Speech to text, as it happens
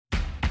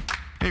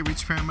Hey,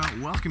 Reach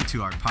Paramount, welcome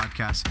to our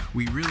podcast.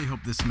 We really hope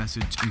this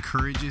message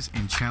encourages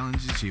and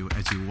challenges you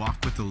as you walk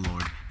with the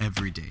Lord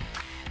every day.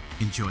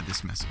 Enjoy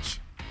this message.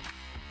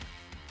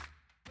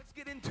 Let's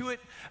get into it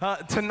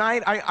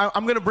tonight.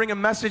 I'm going to bring a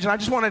message, and I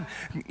just want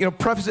to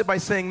preface it by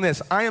saying this.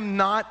 I am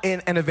not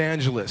an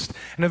evangelist.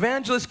 An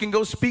evangelist can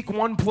go speak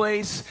one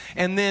place,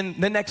 and then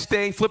the next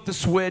day flip the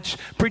switch,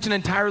 preach an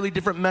entirely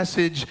different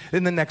message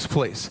in the next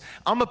place.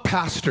 I'm a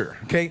pastor,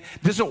 okay?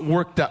 It doesn't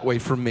work that way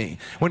for me.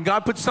 When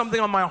God puts something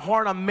on my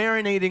heart, I'm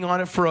marinating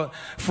on it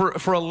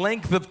for a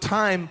length of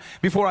time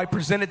before I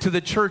present it to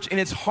the church, and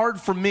it's hard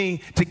for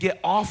me to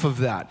get off of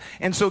that.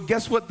 And so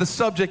guess what the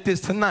subject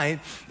is tonight?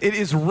 It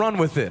is run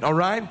with it, all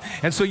right?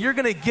 And so you're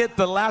going to get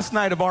the last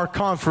night of our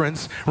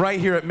conference right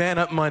here at Man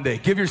Up Monday.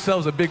 Give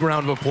yourselves a big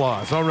round of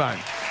applause. All right.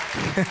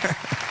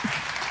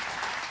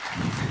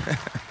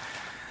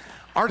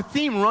 Our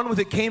theme, Run With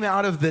It, came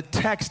out of the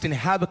text in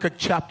Habakkuk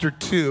chapter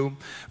 2,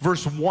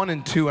 verse 1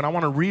 and 2, and I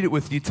want to read it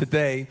with you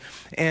today.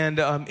 And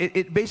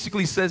it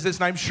basically says this,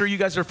 and I'm sure you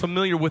guys are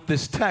familiar with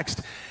this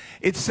text.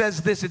 It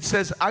says this, it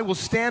says, I will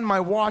stand my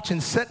watch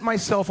and set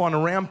myself on a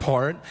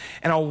rampart,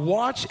 and I'll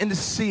watch and to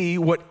see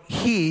what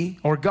he,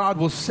 or God,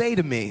 will say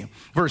to me.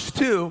 Verse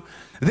 2,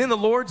 then the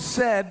Lord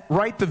said,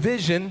 write the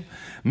vision,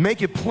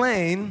 make it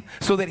plain,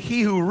 so that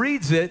he who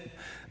reads it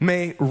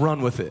may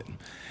run with it. And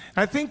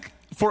I think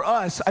for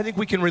us, I think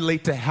we can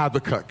relate to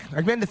Habakkuk. I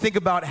began to think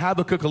about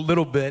Habakkuk a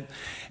little bit,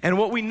 and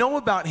what we know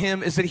about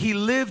him is that he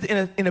lived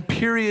in a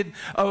period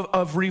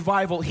of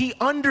revival. He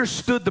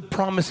understood the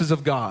promises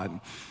of God.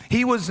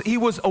 He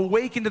was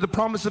awakened to the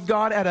promise of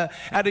God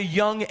at a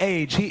young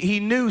age. He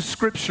knew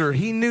Scripture.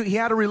 He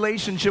had a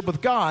relationship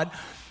with God,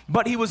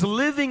 but he was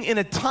living in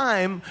a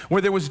time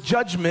where there was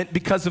judgment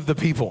because of the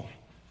people.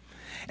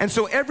 And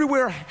so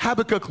everywhere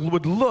Habakkuk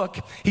would look,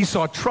 he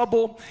saw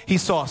trouble, he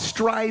saw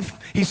strife,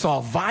 he saw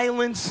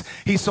violence,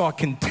 he saw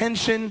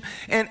contention,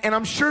 and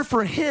I'm sure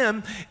for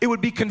him it would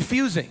be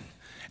confusing.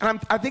 And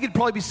I think it'd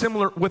probably be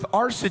similar with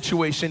our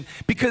situation,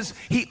 because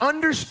he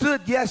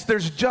understood, yes,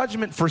 there's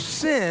judgment for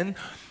sin,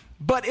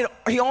 but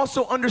he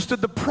also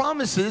understood the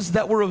promises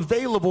that were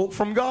available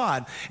from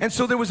God. And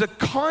so there was a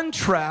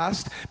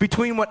contrast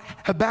between what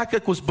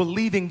Habakkuk was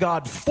believing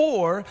God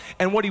for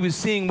and what he was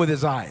seeing with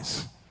his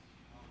eyes.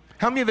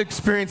 How many have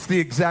experienced the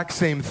exact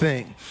same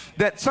thing?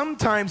 That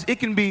sometimes it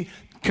can be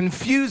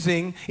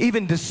confusing,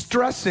 even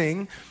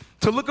distressing,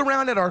 to look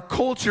around at our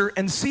culture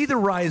and see the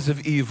rise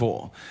of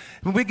evil.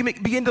 We can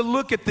begin to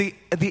look at the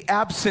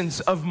absence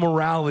of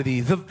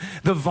morality, the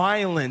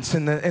violence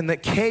and the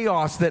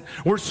chaos that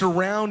we're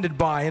surrounded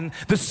by, and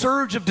the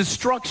surge of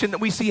destruction that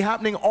we see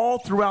happening all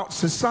throughout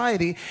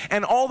society,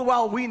 and all the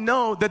while we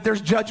know that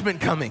there's judgment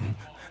coming,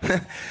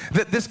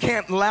 that this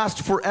can't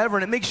last forever,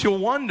 and it makes you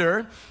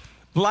wonder,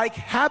 like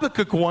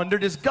Habakkuk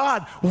wondered, is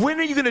God, when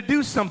are you going to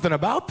do something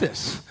about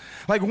this?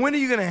 Like, when are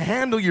you going to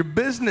handle your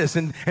business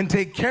and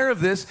take care of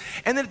this?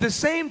 And then at the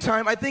same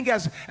time, I think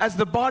as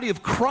the body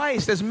of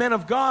Christ, as men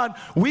of God,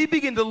 we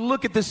begin to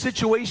look at the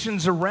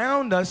situations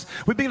around us.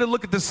 We begin to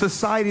look at the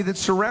society that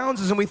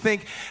surrounds us, and we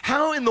think,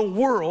 how in the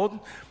world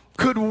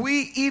could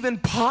we even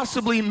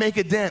possibly make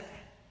a dent?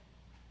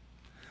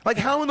 Like,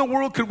 how in the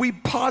world could we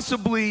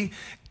possibly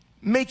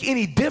make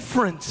any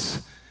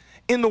difference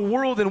in the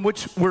world in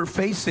which we're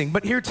facing?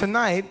 But here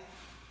tonight,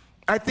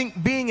 I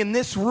think being in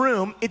this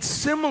room, it's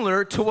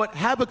similar to what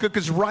Habakkuk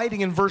is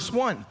writing in verse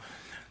 1.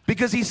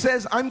 Because he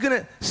says, I'm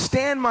going to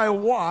stand my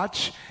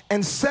watch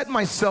and set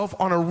myself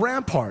on a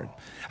rampart.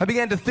 I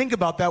began to think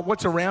about that.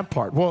 What's a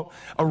rampart? Well,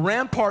 a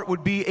rampart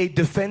would be a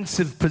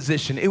defensive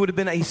position. It would have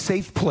been a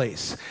safe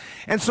place.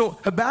 And so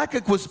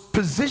Habakkuk was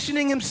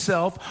positioning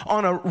himself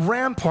on a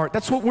rampart.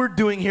 That's what we're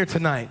doing here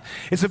tonight.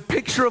 It's a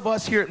picture of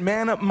us here at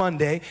Man Up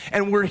Monday,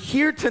 and we're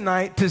here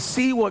tonight to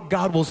see what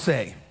God will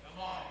say.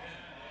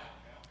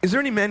 Is there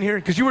any men here?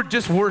 Because you were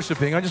just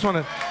worshiping. I just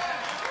want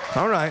to,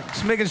 all right,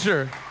 just making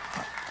sure.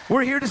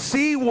 We're here to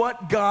see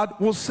what God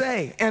will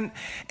say. And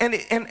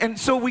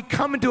so we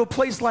come into a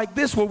place like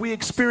this where we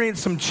experience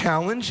some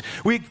challenge.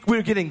 We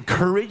get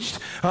encouraged.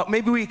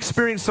 Maybe we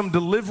experience some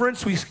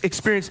deliverance. We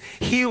experience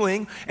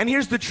healing. And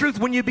here's the truth.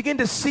 When you begin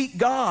to seek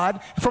God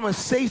from a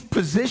safe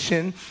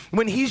position,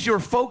 when he's your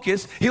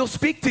focus, he'll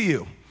speak to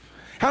you.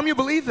 How many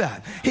believe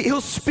that? He'll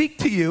speak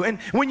to you, and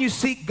when you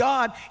seek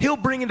God, he'll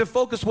bring into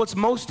focus what's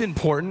most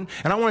important,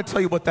 and I want to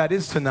tell you what that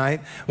is tonight.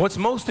 What's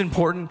most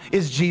important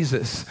is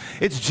Jesus.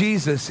 It's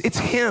Jesus. It's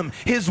him.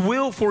 His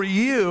will for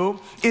you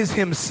is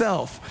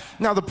himself.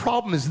 Now, the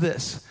problem is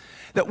this,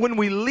 that when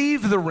we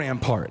leave the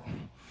rampart,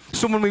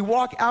 so when we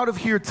walk out of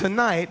here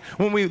tonight,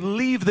 when we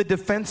leave the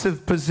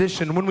defensive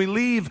position, when we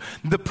leave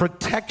the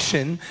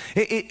protection,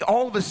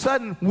 all of a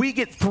sudden we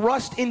get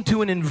thrust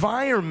into an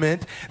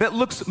environment that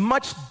looks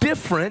much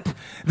different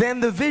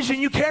than the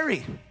vision you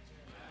carry.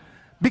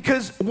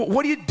 Because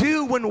what do you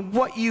do when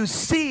what you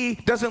see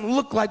doesn't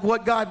look like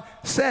what God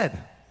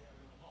said?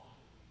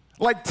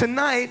 Like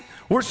tonight,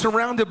 we're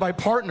surrounded by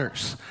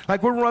partners.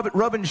 Like we're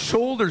rubbing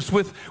shoulders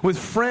with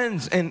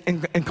friends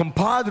and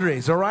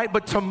compadres, all right?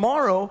 But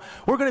tomorrow,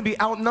 we're going to be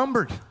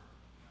outnumbered.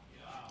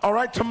 All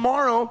right,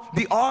 tomorrow,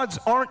 the odds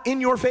aren't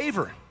in your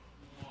favor.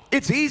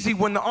 It's easy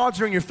when the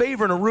odds are in your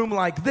favor in a room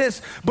like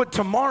this, but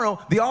tomorrow,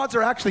 the odds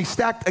are actually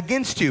stacked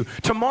against you.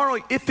 Tomorrow,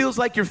 it feels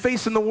like you're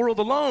facing the world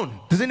alone.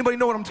 Does anybody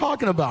know what I'm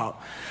talking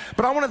about?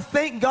 But I want to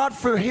thank God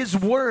for His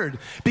Word,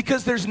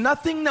 because there's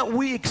nothing that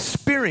we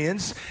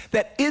experience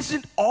that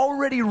isn't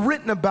already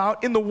written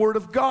about in the Word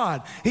of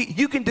God.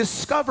 You can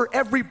discover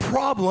every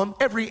problem,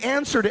 every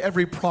answer to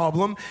every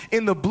problem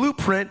in the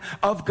blueprint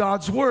of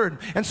God's Word.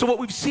 And so what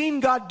we've seen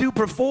God do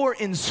before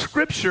in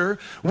Scripture,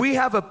 we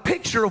have a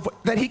picture of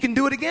that He can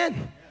do it again.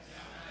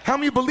 How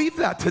many believe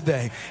that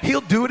today?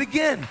 He'll do it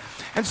again.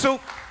 And so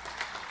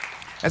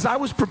as I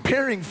was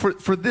preparing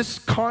for this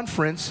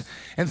conference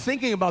and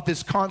thinking about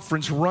this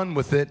conference, run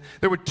with it,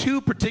 there were two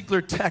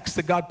particular texts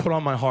that God put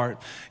on my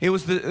heart. There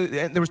was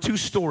two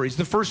stories.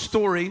 The first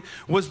story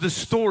was the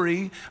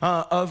story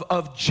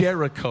of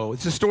Jericho.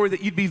 It's a story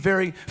that you'd be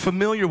very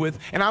familiar with.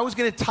 And I was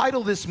going to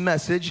title this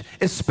message,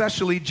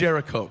 Especially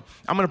Jericho.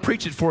 I'm going to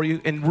preach it for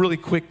you in really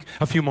quick,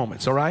 a few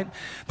moments, all right?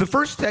 The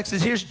first text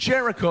is, here's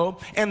Jericho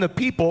and the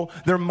people.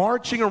 They're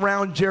marching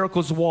around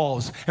Jericho's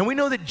walls. And we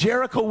know that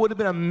Jericho would have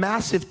been a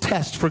massive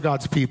test for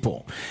God's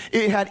people.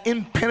 It had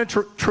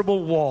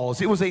impenetrable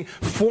walls. It was a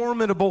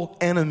formidable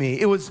enemy.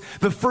 It was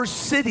the first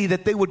city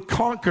that they would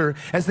conquer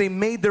as they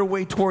made their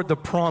way toward the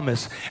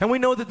promise. And we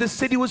know that the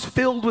city was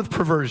filled with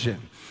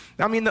perversion.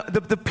 I mean,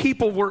 the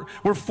people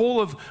were full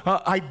of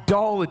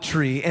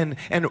idolatry and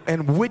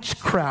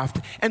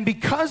witchcraft. And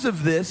because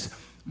of this,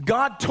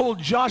 God told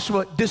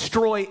Joshua,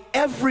 destroy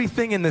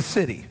everything in the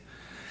city.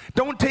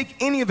 Don't take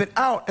any of it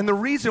out. And the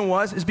reason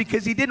is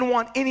because he didn't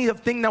want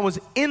anything that was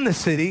in the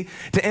city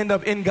to end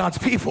up in God's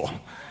people.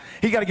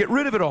 He got to get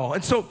rid of it all.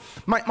 And so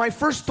my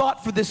first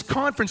thought for this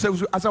conference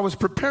as I was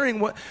preparing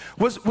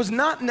was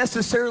not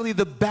necessarily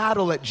the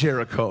battle at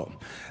Jericho.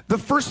 The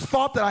first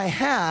thought that I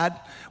had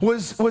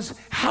was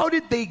how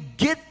did they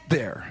get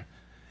there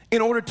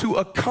in order to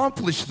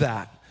accomplish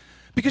that?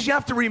 Because you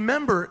have to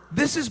remember,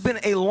 this has been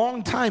a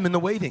long time in the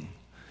waiting.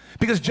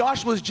 Because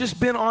Joshua's just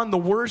been on the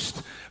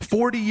worst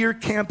 40-year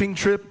camping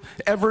trip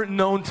ever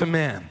known to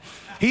man.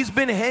 He's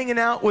been hanging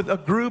out with a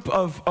group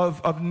of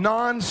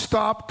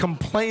nonstop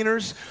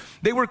complainers.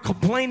 They were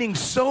complaining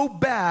so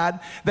bad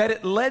that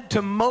it led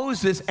to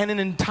Moses and an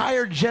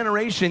entire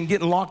generation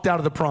getting locked out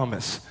of the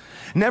promise,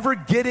 never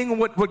getting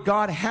what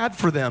God had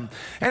for them.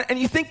 And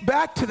you think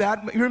back to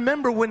that, you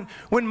remember when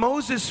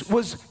Moses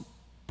was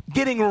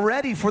getting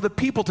ready for the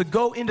people to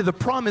go into the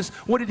promise,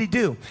 what did he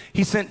do?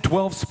 He sent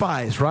 12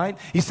 spies, right?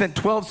 He sent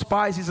 12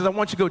 spies. He says, I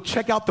want you to go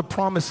check out the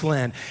promised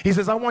land. He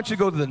says, I want you to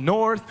go to the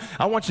north.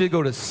 I want you to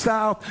go to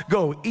south,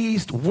 go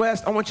east,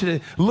 west. I want you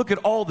to look at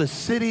all the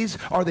cities.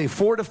 Are they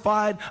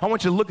fortified? I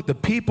want you to look at the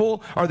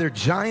people. Are there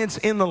giants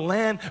in the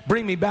land?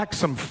 Bring me back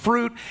some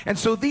fruit. And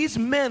so these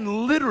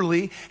men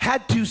literally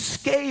had to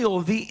scale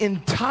the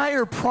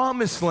entire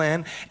promised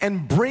land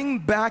and bring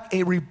back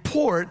a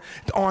report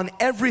on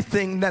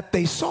everything that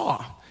they saw.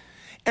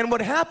 And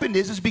what happened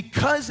is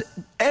because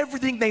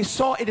everything they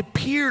saw, it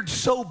appeared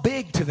so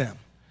big to them.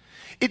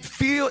 It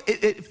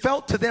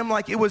felt to them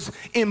like it was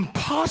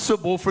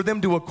impossible for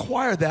them to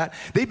acquire that.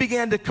 They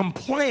began to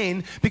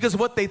complain because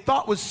what they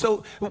saw was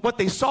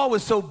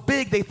so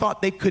big, they thought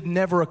they could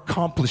never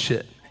accomplish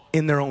it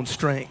in their own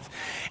strength.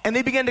 And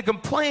they began to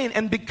complain,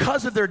 and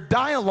because of their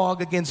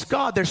dialogue against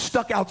God, they're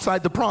stuck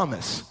outside the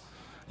promise.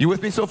 You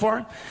with me so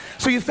far?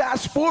 So you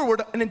fast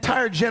forward, an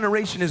entire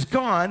generation is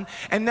gone,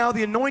 and now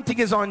the anointing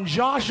is on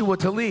Joshua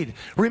to lead.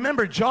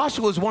 Remember,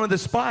 Joshua is one of the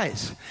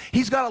spies.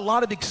 He's got a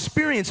lot of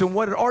experience in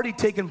what had already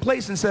taken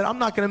place and said, I'm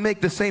not going to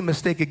make the same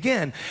mistake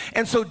again.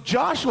 And so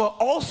Joshua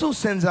also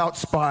sends out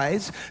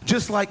spies,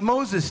 just like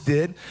Moses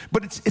did,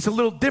 but it's a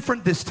little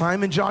different this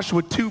time. In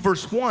Joshua 2,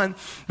 verse 1,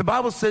 the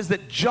Bible says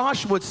that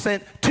Joshua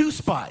sent 2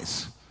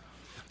 spies.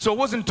 So it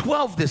wasn't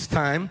 12 this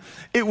time.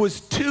 It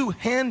was 2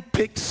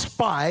 hand-picked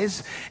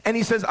spies. And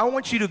he says, I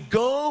want you to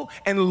go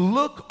and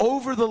look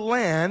over the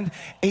land.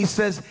 And he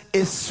says,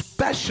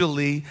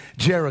 especially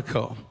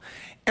Jericho.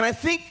 And I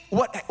think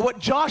what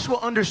Joshua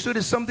understood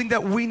is something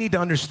that we need to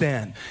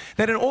understand.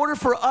 That in order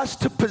for us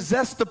to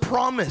possess the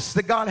promise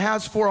that God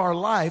has for our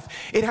life,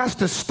 it has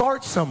to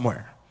start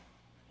somewhere.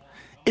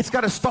 It's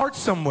got to start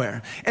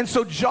somewhere. And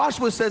so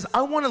Joshua says,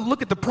 I want to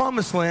look at the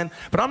promised land,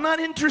 but I'm not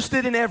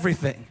interested in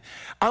everything.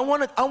 I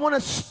want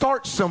to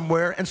start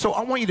somewhere, and so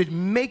I want you to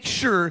make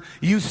sure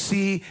you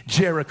see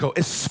Jericho,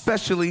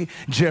 especially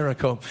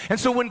Jericho. And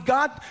so when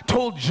God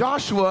told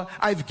Joshua,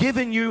 I've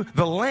given you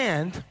the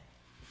land,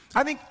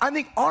 I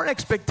think our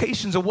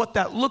expectations of what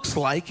that looks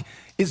like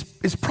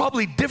is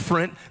probably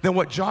different than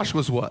what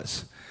Joshua's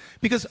was.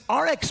 Because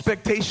our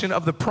expectation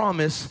of the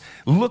promise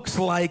looks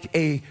like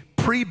a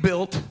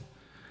pre-built,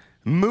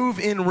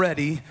 move-in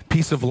ready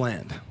piece of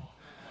land.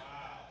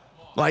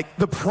 Like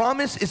the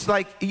promise is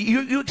like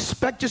you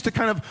expect just to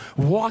kind of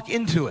walk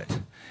into it.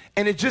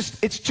 And it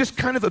just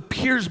kind of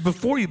appears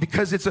before you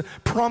because it's a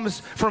promise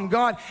from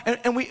God.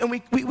 And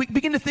we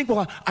begin to think,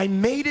 well, I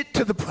made it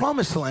to the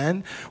promised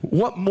land.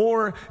 What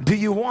more do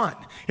you want?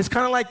 It's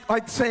kind of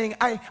like saying,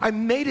 I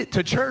made it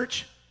to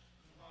church.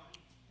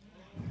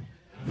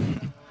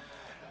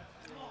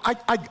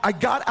 I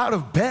got out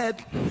of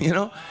bed, you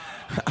know.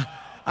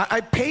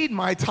 I paid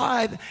my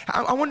tithe.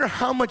 I wonder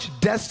how much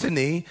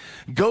destiny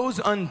goes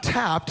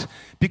untapped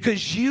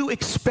because you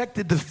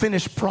expected the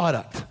finished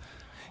product.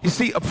 You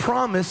see, a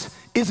promise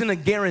isn't a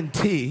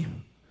guarantee,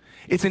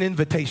 it's an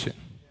invitation.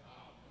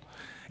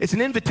 It's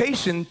an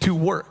invitation to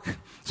work.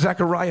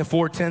 Zechariah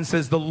 4:10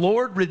 says, the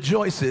Lord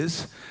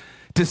rejoices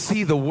to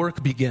see the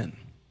work begin.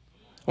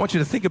 I want you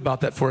to think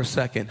about that for a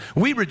second.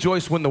 We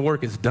rejoice when the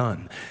work is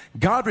done.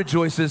 God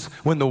rejoices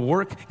when the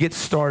work gets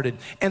started.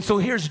 And so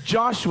here's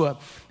Joshua.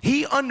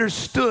 He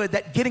understood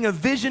that getting a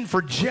vision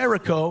for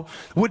Jericho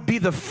would be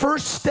the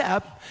first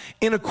step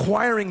in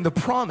acquiring the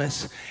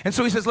promise. And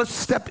so he says, let's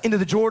step into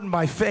the Jordan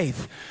by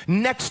faith,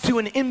 next to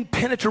an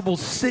impenetrable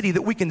city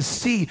that we can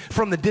see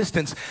from the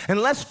distance. And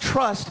let's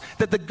trust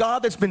that the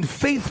God that's been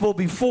faithful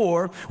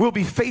before will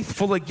be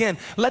faithful again.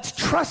 Let's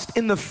trust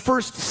in the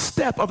first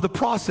step of the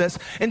process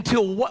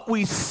until what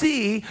we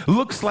see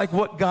looks like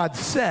what God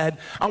said.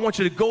 I want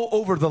you to go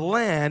over the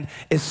land,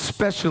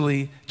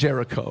 especially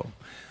Jericho.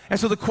 And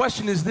so the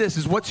question is this,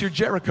 is what's your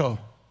Jericho?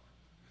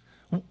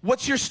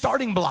 What's your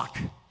starting block?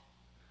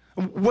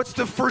 What's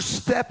the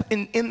first step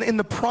in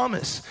the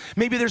promise?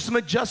 Maybe there's some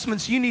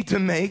adjustments you need to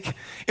make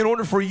in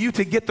order for you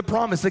to get the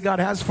promise that God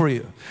has for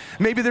you.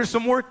 Maybe there's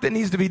some work that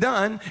needs to be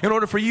done in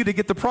order for you to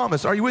get the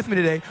promise. Are you with me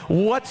today?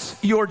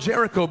 What's your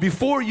Jericho?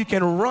 Before you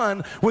can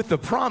run with the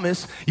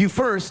promise, you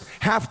first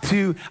have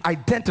to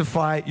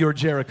identify your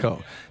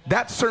Jericho.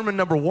 That's sermon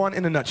number one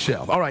in a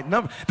nutshell. All right,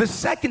 the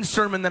second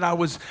sermon that I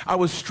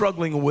was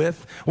struggling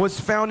with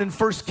was found in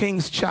 1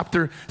 Kings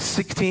chapter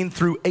 16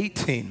 through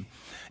 18.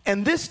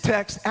 And this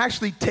text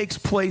actually takes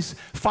place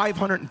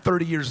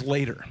 530 years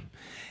later.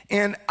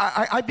 And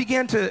I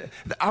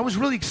was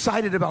really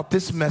excited about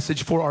this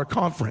message for our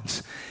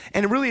conference.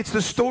 And really, it's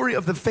the story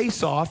of the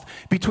face-off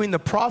between the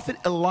prophet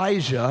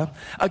Elijah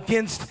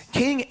against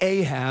King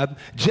Ahab,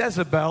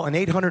 Jezebel, and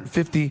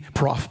 850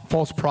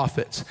 false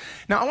prophets.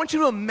 Now, I want you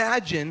to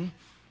imagine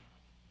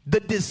the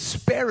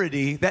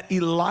disparity that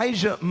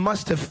Elijah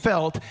must have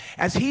felt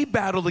as he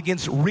battled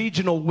against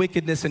regional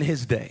wickedness in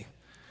his day.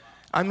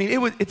 I mean,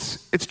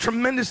 it's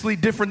tremendously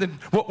different than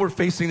what we're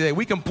facing today.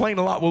 We complain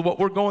a lot with what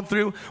we're going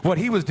through. What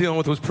he was dealing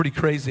with was pretty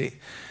crazy.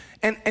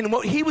 And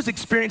what he was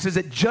experiencing is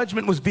that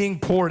judgment was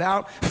being poured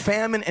out.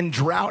 Famine and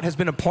drought has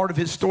been a part of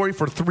his story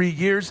for 3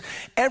 years.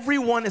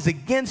 Everyone is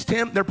against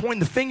him. They're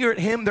pointing the finger at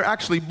him. They're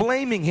actually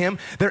blaming him.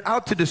 They're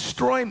out to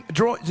destroy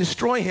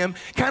him.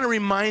 Kind of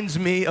reminds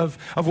me of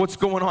what's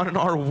going on in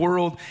our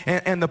world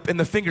and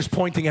the fingers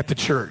pointing at the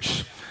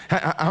church.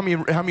 How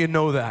many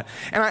know that?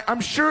 And I'm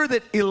sure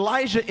that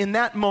Elijah in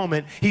that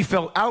moment, he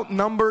felt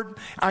outnumbered.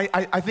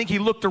 I think he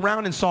looked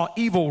around and saw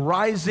evil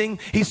rising.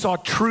 He saw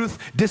truth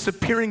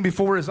disappearing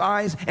before his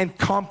eyes and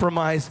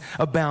compromise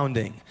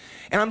abounding.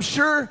 And I'm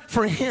sure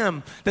for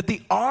him that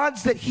the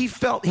odds that he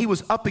felt he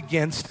was up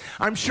against,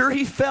 I'm sure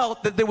he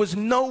felt that there was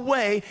no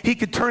way he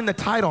could turn the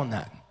tide on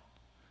that.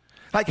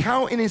 Like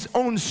how in his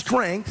own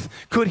strength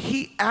could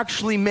he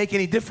actually make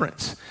any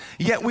difference?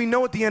 Yet we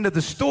know at the end of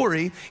the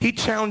story, he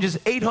challenges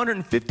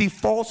 850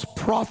 false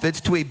prophets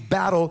to a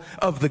battle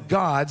of the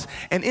gods.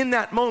 And in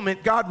that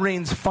moment, God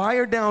rains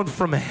fire down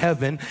from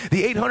heaven.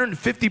 The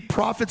 850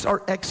 prophets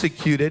are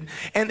executed.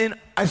 And then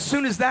as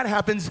soon as that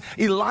happens,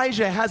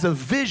 Elijah has a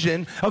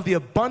vision of the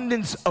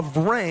abundance of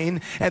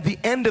rain at the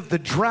end of the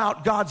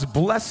drought, God's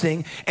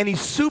blessing, and he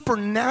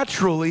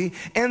supernaturally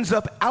ends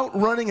up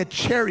outrunning a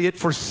chariot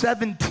for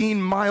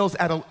 17 miles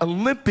at an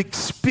Olympic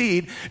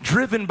speed,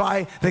 driven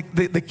by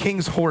the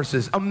king's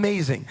horses.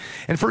 Amazing.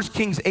 In 1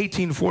 Kings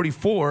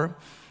 18:44,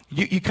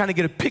 you kind of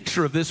get a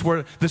picture of this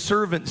where the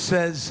servant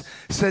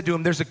said to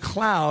him, there's a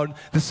cloud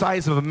the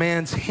size of a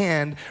man's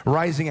hand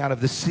rising out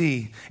of the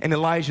sea. And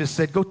Elijah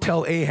said, go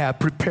tell Ahab,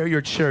 prepare your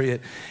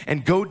chariot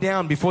and go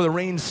down before the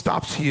rain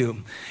stops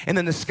you. And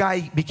then the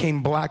sky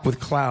became black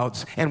with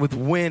clouds and with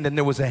wind, and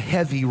there was a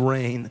heavy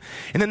rain.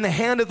 And then the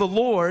hand of the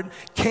Lord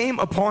came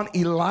upon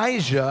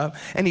Elijah,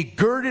 and he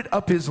girded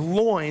up his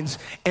loins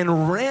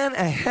and ran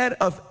ahead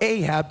of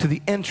Ahab to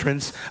the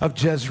entrance of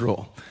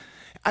Jezreel.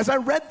 As I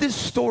read this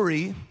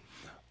story,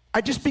 I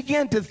just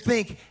began to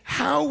think,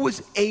 how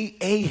was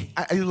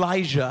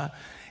Elijah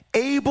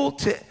able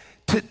to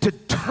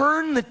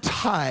turn the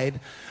tide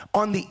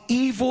on the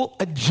evil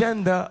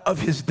agenda of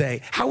his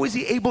day? How was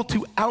he able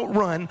to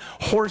outrun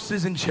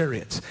horses and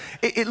chariots?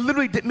 It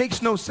literally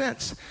makes no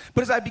sense.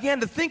 But as I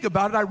began to think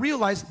about it, I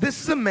realized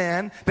this is a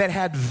man that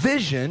had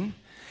vision,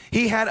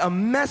 he had a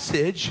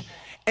message,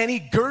 and he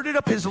girded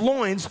up his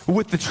loins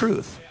with the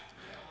truth.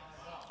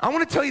 I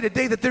want to tell you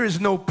today that there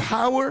is no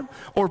power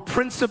or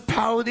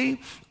principality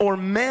or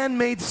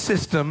man-made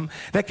system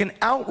that can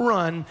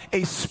outrun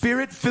a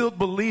spirit-filled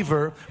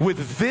believer with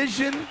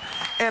vision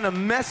and a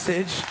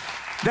message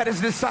that has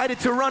decided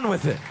to run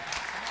with it.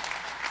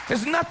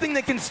 There's nothing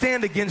that can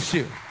stand against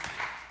you.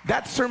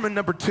 That's sermon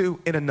number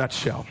 2 in a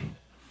nutshell.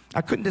 I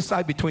couldn't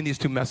decide between these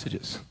two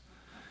messages.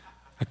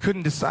 I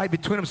couldn't decide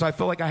between them, so I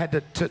felt like I had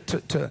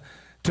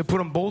to put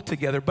them both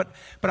together. But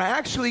I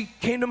actually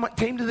came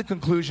to the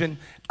conclusion,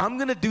 I'm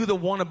going to do the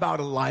one about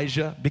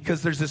Elijah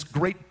because there's this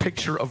great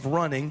picture of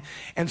running.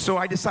 And so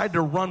I decided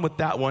to run with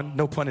that one,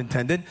 no pun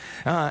intended,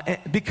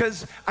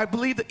 because I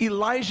believe that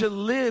Elijah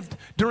lived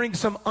during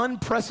some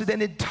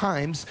unprecedented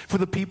times for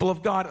the people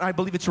of God, and I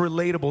believe it's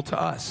relatable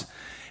to us.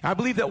 I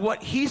believe that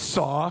what he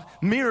saw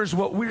mirrors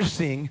what we're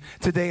seeing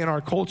today in our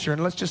culture.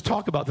 And let's just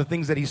talk about the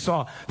things that he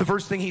saw. The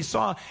first thing he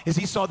saw is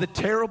he saw the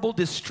terrible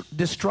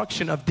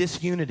destruction of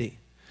disunity.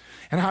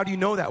 And how do you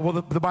know that?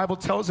 Well, the Bible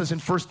tells us in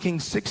 1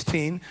 Kings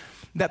 16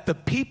 that the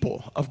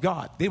people of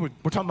God, we're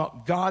talking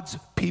about God's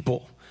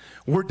people,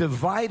 were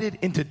divided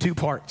into two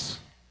parts.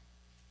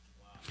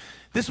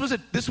 This was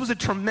a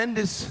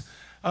tremendous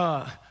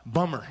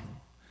bummer.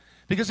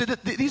 Because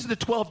these are the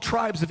 12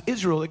 tribes of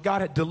Israel that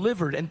God had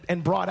delivered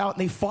and brought out,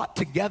 and they fought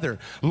together.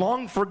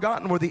 Long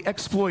forgotten were the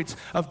exploits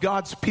of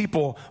God's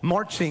people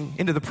marching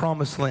into the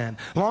promised land.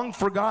 Long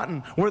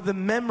forgotten were the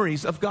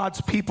memories of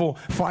God's people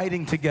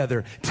fighting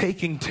together,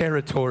 taking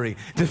territory,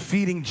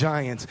 defeating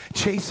giants,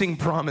 chasing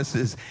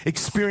promises,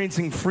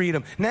 experiencing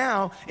freedom.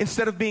 Now,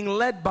 instead of being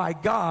led by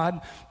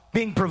God,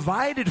 being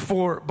provided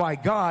for by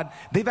God,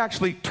 they've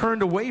actually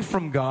turned away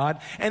from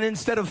God, and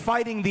instead of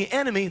fighting the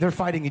enemy, they're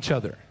fighting each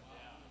other.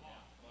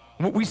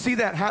 We see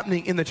that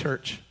happening in the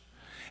church.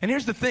 And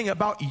here's the thing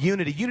about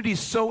unity. Unity is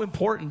so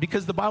important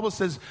because the Bible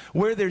says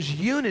where there's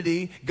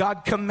unity,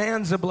 God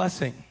commands a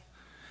blessing.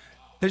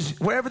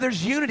 Wherever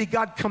there's unity,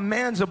 God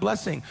commands a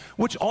blessing,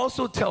 which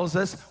also tells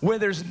us where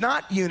there's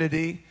not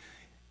unity,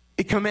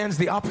 it commands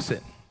the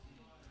opposite.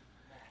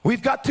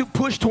 We've got to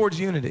push towards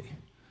unity.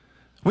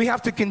 We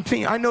have to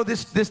continue. I know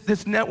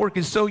this network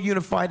is so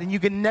unified, and you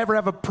can never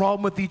have a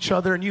problem with each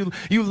other, and you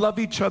love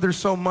each other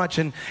so much,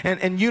 and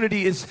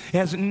unity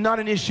has not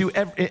an issue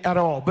at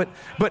all.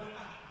 But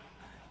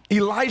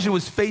Elijah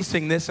was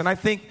facing this, and I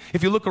think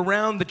if you look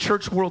around the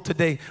church world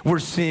today, we're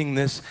seeing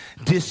this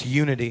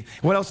disunity.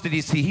 What else did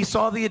he see? He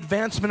saw the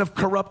advancement of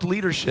corrupt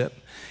leadership.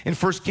 In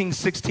 1 Kings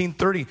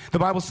 16:30, the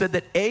Bible said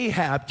that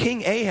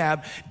King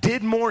Ahab,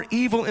 did more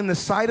evil in the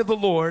sight of the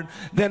Lord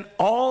than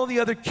all the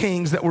other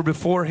kings that were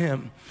before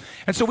him.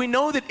 And so we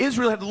know that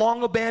Israel had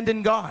long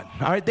abandoned God.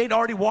 All right, they'd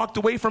already walked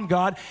away from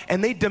God,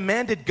 and they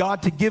demanded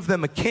God to give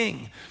them a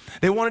king.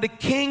 They wanted a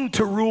king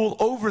to rule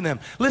over them.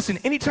 Listen,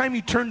 anytime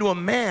you turn to a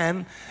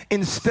man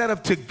instead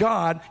of to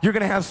God, you're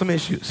going to have some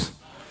issues.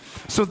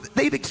 So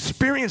they've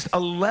experienced a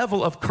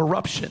level of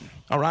corruption,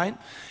 all right?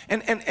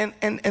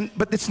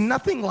 But it's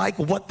nothing like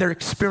what they're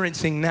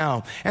experiencing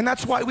now. And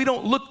that's why we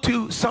don't look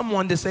to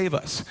someone to save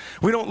us.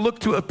 We don't look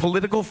to a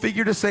political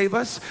figure to save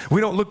us. We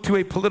don't look to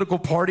a political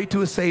party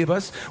to save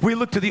us. We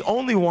look to the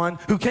only one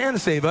who can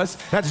save us.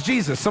 That's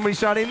Jesus. Somebody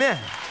shout amen.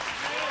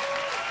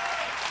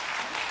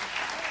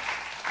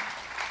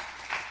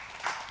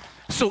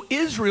 So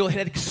Israel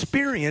had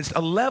experienced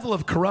a level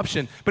of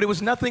corruption, but it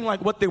was nothing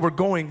like what they were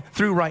going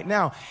through right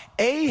now.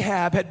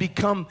 Ahab had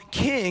become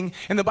king,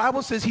 and the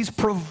Bible says he's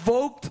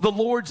provoked the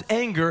Lord's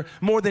anger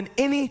more than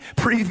any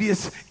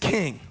previous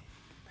king.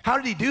 How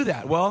did he do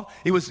that? Well,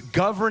 it was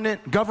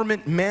government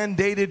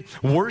mandated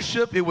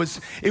worship. It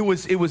was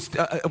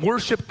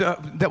worship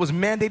that was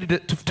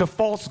mandated to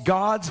false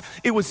gods.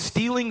 It was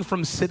stealing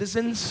from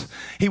citizens.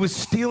 He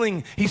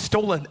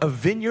stole a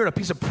vineyard, a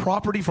piece of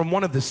property from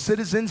one of the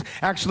citizens,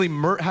 actually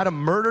had him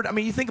murdered. I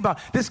mean, you think about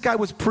it, this guy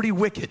was pretty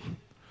wicked.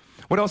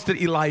 What else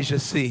did Elijah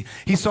see?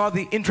 He saw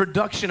the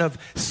introduction of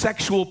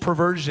sexual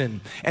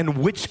perversion and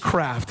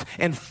witchcraft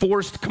and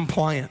forced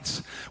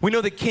compliance. We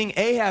know that King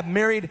Ahab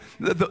married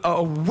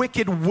a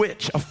wicked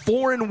witch, a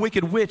foreign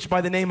wicked witch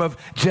by the name of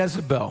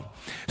Jezebel.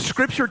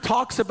 Scripture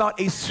talks about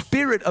a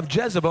spirit of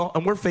Jezebel,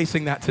 and we're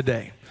facing that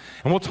today.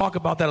 And we'll talk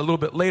about that a little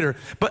bit later.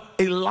 But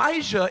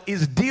Elijah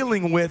is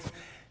dealing with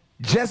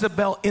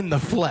Jezebel in the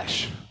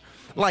flesh.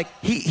 Like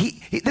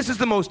this is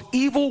the most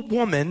evil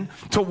woman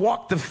to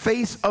walk the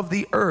face of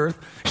the earth.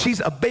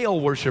 She's a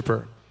Baal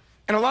worshiper.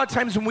 And a lot of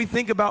times when we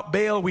think about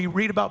Baal, we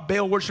read about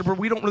Baal worshiper,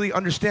 we don't really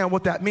understand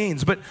what that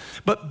means. But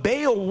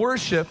Baal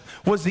worship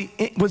was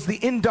the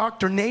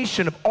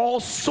indoctrination of all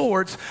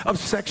sorts of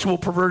sexual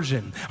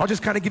perversion. I'll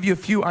just kind of give you a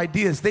few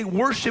ideas. They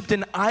worshiped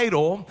an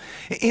idol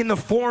in the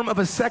form of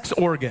a sex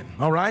organ,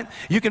 all right?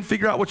 You can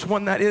figure out which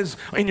one that is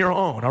in your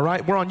own, all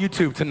right? We're on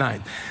YouTube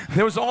tonight.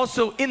 There was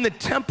also in the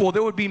temple,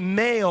 there would be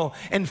male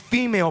and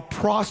female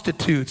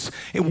prostitutes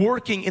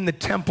working in the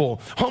temple.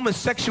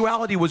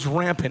 Homosexuality was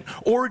rampant.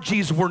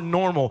 Orgies were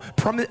normal.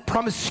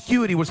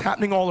 Promiscuity was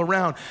happening all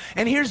around.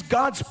 And here's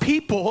God's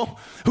people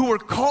who were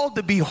called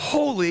to be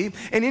holy,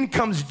 and in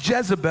comes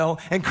Jezebel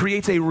and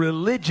creates a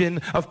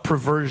religion of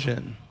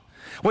perversion.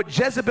 What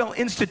Jezebel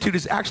instituted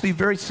is actually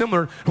very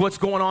similar to what's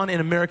going on in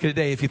America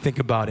today, if you think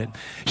about it.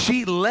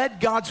 She led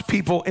God's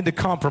people into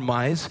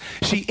compromise.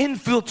 She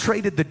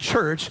infiltrated the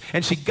church,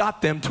 and she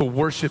got them to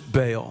worship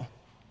Baal.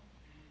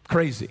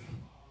 Crazy.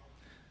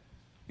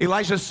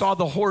 Elijah saw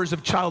the horrors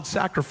of child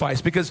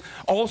sacrifice, because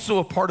also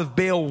a part of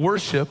Baal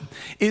worship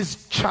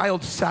is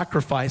child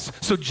sacrifice.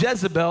 So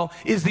Jezebel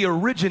is the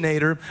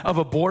originator of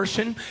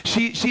abortion.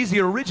 She's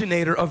the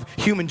originator of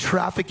human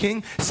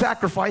trafficking,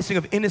 sacrificing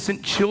of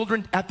innocent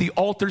children at the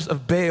altars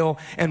of Baal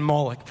and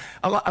Moloch.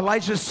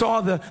 Elijah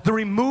saw the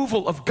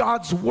removal of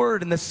God's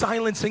word and the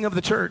silencing of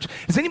the church.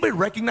 Does anybody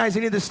recognize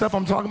any of this stuff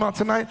I'm talking about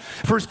tonight?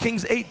 1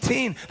 Kings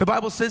 18, the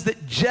Bible says that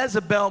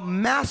Jezebel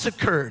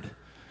massacred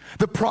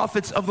the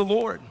prophets of the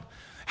Lord.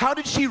 How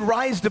did she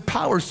rise to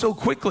power so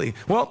quickly?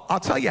 Well, I'll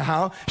tell you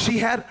how. She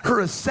had her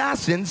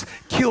assassins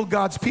kill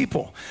God's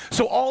people.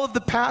 So all of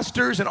the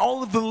pastors and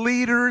all of the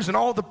leaders and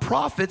all the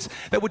prophets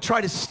that would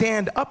try to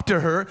stand up to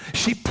her,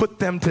 she put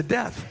them to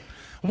death.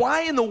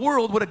 Why in the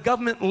world would a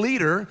government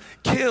leader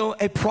kill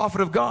a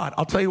prophet of God?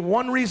 I'll tell you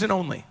one reason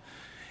only.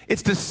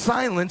 It's to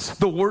silence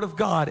the word of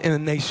God in a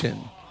nation.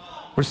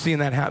 We're seeing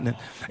that happening.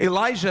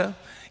 Elijah,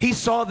 he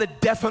saw the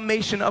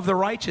defamation of the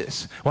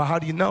righteous. Well, how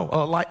do you know?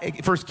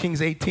 1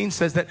 Kings 18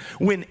 says that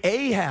when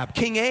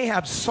King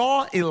Ahab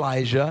saw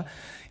Elijah,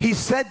 he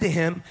said to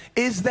him,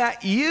 "Is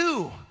that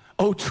you,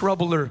 O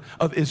troubler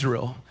of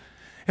Israel?"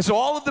 And so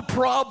all of the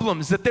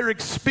problems that they're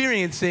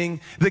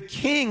experiencing, the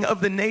king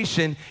of the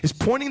nation is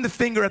pointing the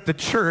finger at the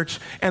church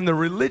and the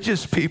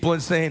religious people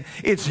and saying,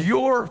 it's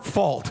your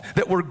fault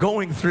that we're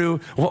going through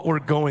what we're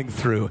going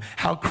through.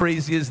 How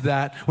crazy is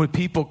that when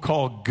people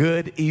call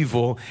good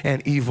evil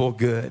and evil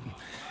good?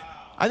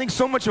 I think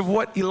so much of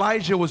what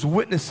Elijah was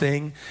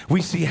witnessing,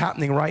 we see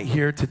happening right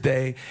here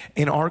today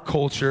in our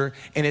culture,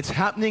 and it's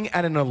happening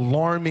at an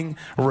alarming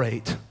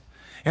rate.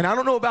 And I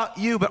don't know about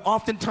you, but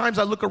oftentimes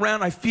I look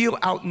around, I feel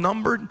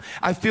outnumbered,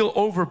 I feel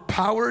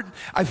overpowered,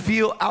 I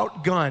feel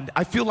outgunned.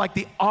 I feel like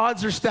the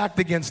odds are stacked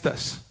against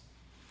us.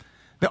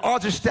 The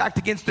odds are stacked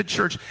against the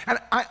church. And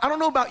I don't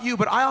know about you,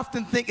 but I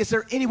often think, is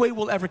there any way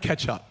we'll ever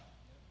catch up?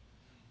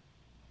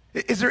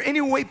 Is there any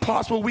way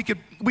possible we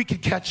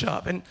could catch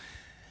up? And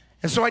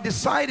so I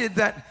decided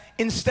that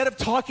instead of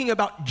talking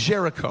about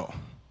Jericho,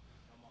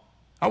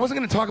 I wasn't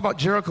going to talk about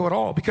Jericho at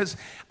all, because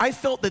I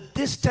felt that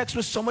this text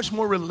was so much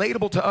more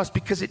relatable to us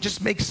because it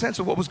just makes sense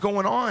of what was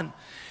going on.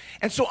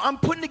 And so I'm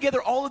putting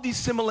together all of these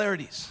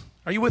similarities.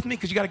 Are you with me?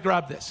 Because you got to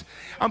grab this.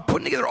 I'm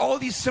putting together all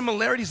of these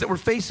similarities that we're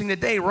facing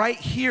today, right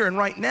here and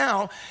right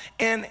now.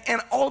 And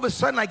all of a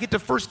sudden I get to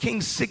 1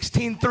 Kings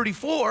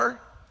 16:34.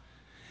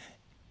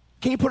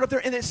 Can you put it up there?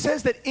 And it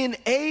says that in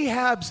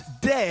Ahab's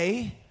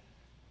day,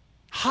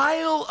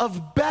 Hiel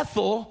of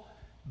Bethel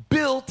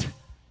built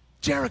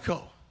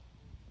Jericho.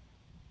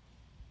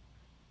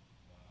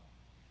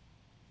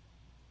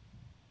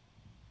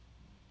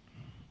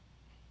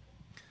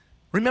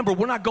 Remember,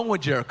 we're not going with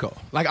Jericho.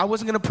 Like, I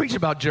wasn't going to preach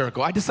about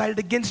Jericho. I decided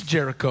against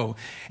Jericho.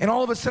 And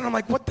all of a sudden, I'm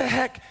like, what the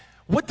heck?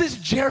 What does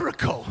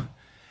Jericho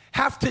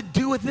have to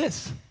do with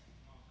this?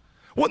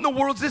 What in the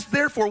world is this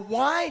there for?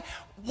 Why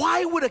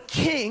would a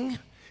King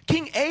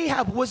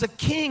Ahab was a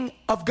king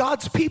of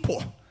God's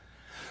people.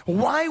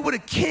 Why would a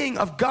king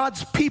of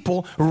God's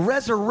people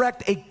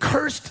resurrect a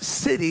cursed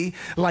city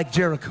like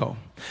Jericho?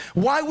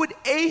 Why would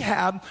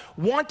Ahab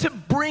want to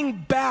bring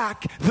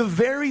back the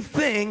very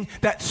thing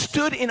that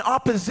stood in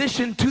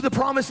opposition to the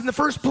promise in the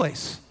first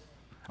place?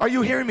 Are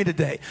you hearing me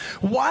today?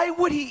 Why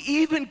would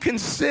he even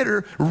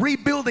consider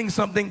rebuilding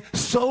something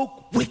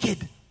so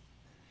wicked?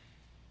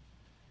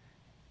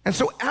 And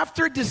so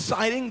after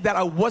deciding that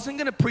I wasn't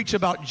going to preach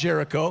about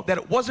Jericho, that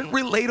it wasn't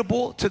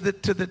relatable to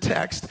the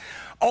text,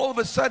 all of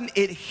a sudden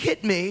it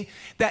hit me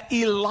that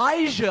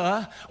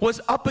Elijah was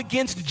up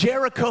against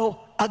Jericho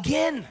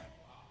again.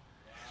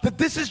 That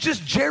this is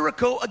just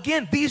Jericho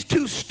again. These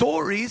two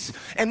stories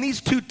and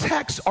these two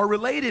texts are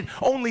related,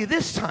 only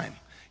this time.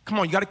 Come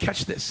on, you got to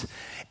catch this.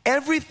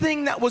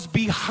 Everything that was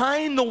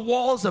behind the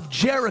walls of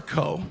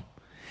Jericho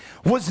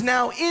was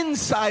now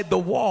inside the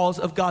walls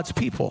of God's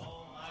people.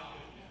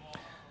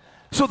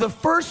 So the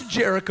first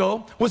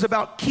Jericho was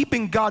about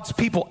keeping God's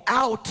people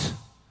out.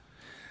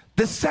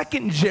 The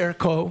second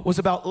Jericho was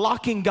about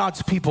locking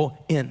God's people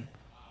in.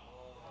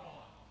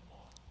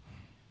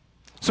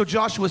 So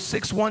Joshua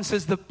 6:1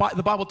 says the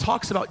Bible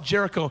talks about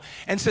Jericho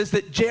and says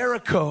that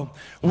Jericho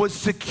was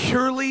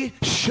securely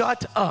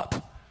shut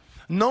up.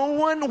 No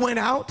one went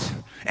out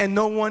and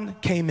no one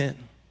came in.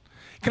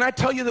 Can I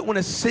tell you that when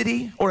a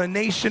city or a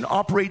nation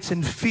operates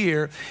in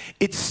fear,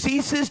 it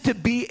ceases to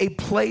be a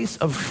place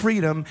of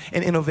freedom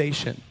and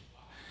innovation.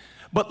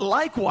 But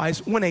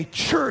likewise, when a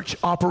church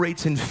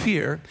operates in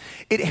fear,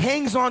 it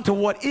hangs on to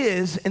what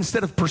is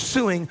instead of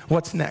pursuing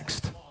what's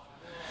next.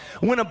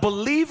 When a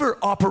believer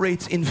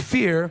operates in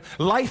fear,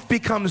 life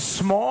becomes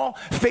small,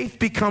 faith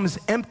becomes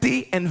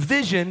empty, and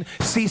vision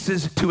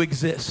ceases to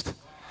exist.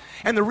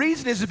 And the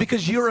reason is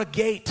because you're a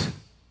gate.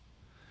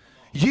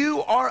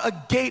 You are a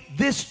gate.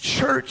 This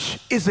church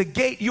is a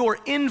gate. Your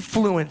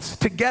influence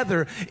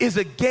together is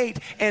a gate,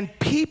 and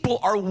people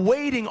are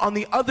waiting on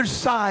the other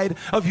side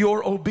of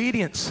your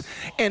obedience.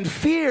 And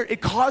fear, it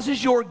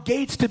causes your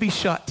gates to be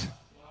shut.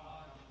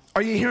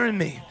 Are you hearing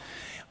me?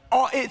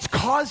 It's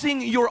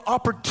causing your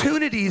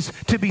opportunities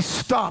to be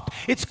stopped.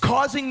 It's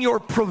causing your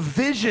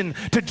provision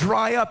to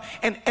dry up.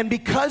 And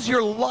because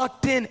you're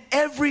locked in,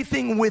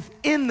 everything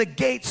within the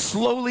gate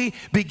slowly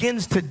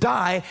begins to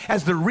die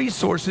as the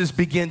resources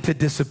begin to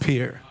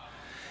disappear.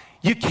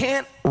 You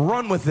can't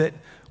run with it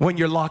when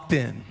you're locked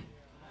in.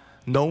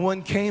 No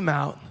one came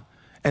out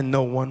and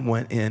no one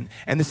went in.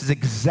 And this is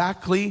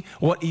exactly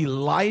what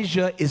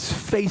Elijah is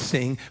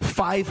facing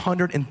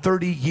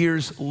 530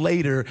 years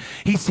later.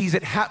 He sees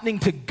it happening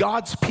to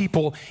God's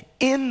people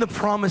in the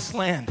promised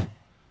land.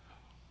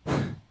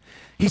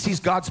 He sees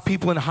God's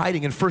people in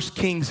hiding. In 1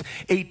 Kings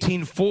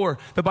 18:4,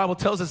 the Bible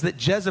tells us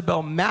that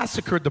Jezebel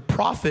massacred the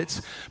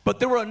prophets, but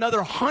there were another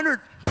 100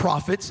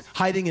 prophets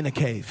hiding in a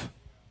cave.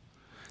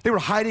 They were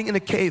hiding in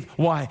a cave.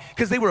 Why?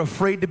 Because they were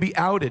afraid to be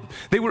outed.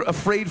 They were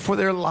afraid for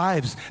their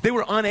lives. They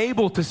were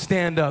unable to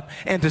stand up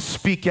and to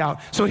speak out.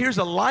 So here's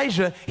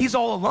Elijah. He's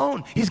all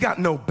alone. He's got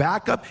no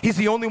backup. He's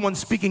the only one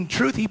speaking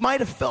truth. He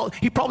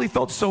probably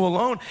felt so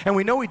alone. And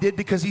we know he did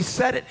because he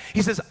said it.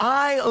 He says,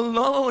 I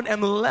alone am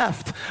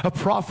left, a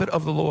prophet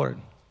of the Lord.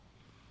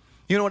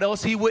 You know what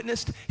else he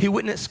witnessed? He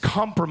witnessed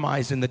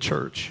compromise in the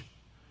church.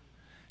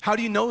 How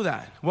do you know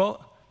that?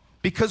 Well,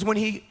 because when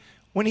he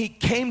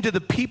came to the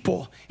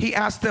people, he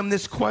asked them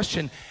this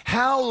question: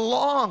 how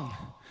long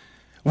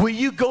will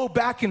you go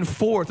back and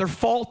forth or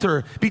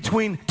falter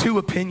between two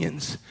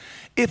opinions?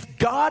 If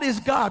God is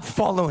God,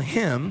 follow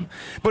him.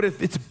 But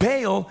if it's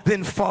Baal,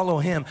 then follow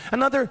him.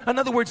 In other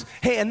words,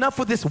 hey, enough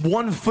with this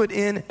 1 foot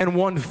in and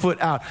 1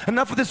 foot out.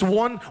 Enough with this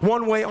one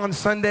way on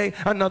Sunday,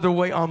 another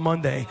way on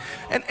Monday.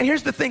 And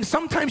here's the thing.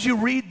 Sometimes you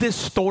read this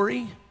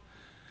story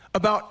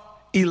about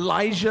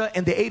Elijah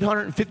and the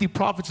 850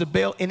 prophets of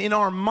Baal, and in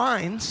our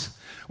minds,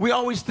 we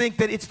always think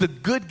that it's the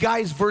good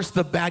guys versus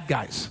the bad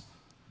guys.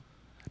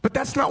 But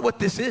that's not what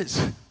this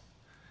is.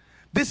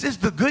 This is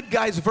the good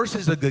guys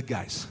versus the good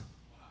guys.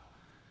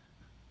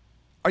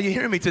 Are you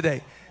hearing me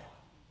today?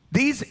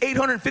 These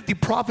 850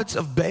 prophets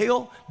of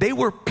Baal, they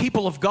were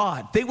people of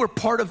God. They were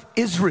part of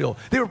Israel.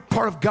 They were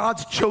part of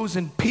God's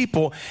chosen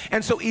people.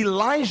 And so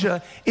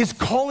Elijah is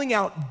calling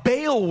out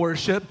Baal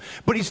worship,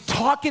 but he's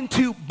talking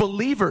to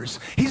believers.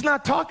 He's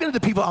not talking to the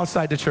people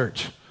outside the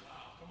church.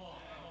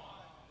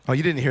 Oh,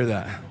 you didn't hear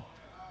that.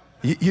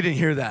 You didn't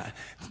hear that.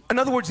 In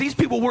other words, these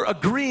people were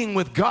agreeing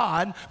with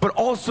God, but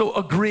also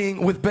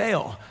agreeing with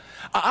Baal.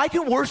 I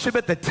can worship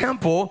at the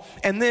temple,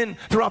 and then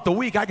throughout the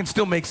week, I can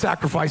still make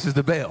sacrifices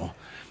to Baal.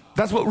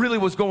 That's what really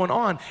was going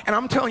on. And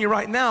I'm telling you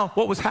right now,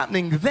 what was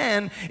happening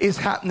then is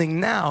happening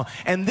now.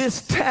 And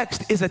this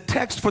text is a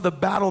text for the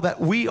battle that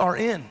we are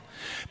in.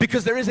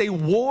 Because there is a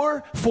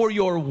war for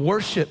your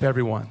worship,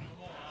 everyone.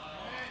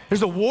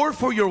 There's a war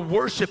for your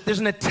worship. There's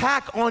an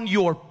attack on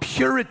your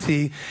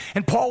purity.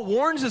 And Paul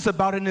warns us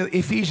about it in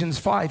Ephesians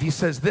 5. He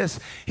says this.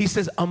 He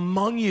says,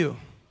 among you,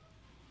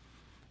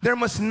 there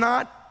must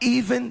not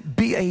even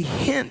be a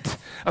hint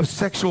of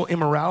sexual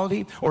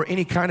immorality or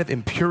any kind of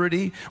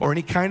impurity or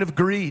any kind of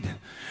greed,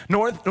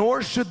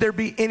 nor should there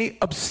be any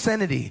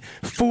obscenity,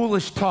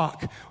 foolish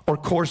talk, or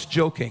coarse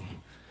joking.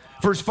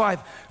 Verse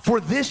 5, for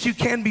this you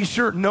can be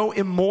sure, no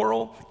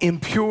immoral,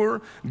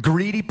 impure,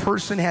 greedy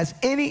person has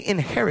any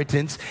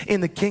inheritance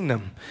in the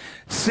kingdom.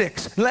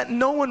 6, let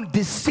no one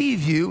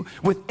deceive you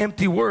with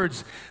empty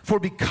words, for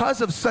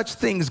because of such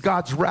things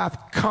God's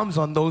wrath comes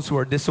on those who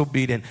are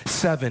disobedient.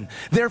 7,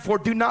 therefore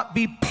do not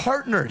be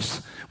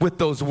partners with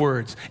those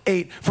words.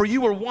 8, for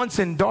you were once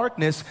in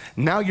darkness,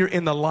 now you're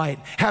in the light.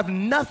 Have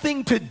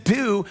nothing to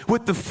do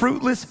with the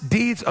fruitless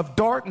deeds of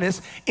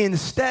darkness,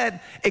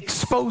 instead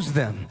expose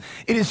them.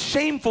 It is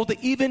shameful to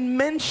even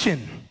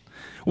mention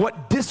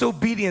what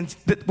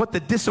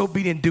the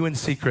disobedient do in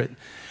secret.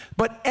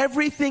 But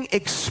everything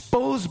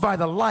exposed by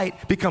the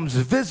light becomes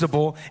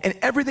visible, and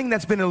everything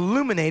that's been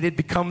illuminated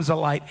becomes a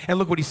light. And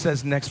look what he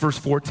says next, verse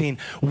 14.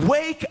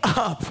 Wake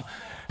up,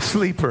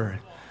 sleeper.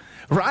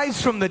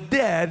 Rise from the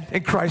dead,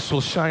 and Christ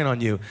will shine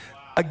on you.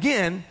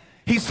 Again,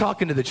 he's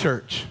talking to the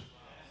church.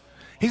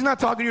 He's not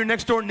talking to your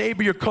next door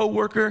neighbor, your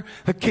coworker,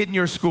 the kid in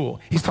your school.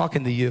 He's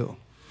talking to you.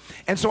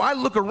 And so I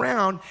look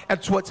around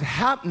at what's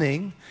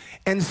happening,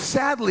 and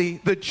sadly,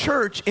 the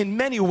church in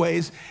many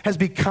ways has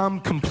become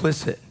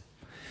complicit.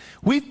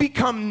 We've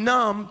become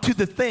numb to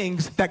the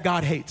things that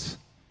God hates.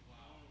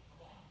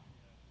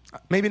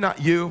 Maybe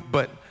not you,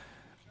 but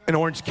in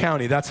Orange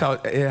County, that's how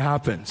it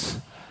happens.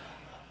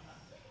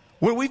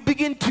 When we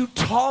begin to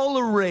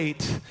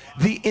tolerate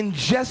the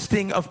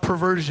ingesting of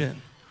perversion.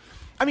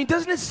 I mean,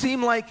 doesn't it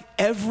seem like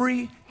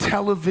every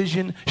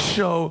television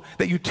show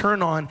that you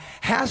turn on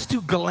has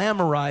to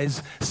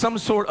glamorize some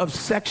sort of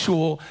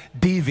sexual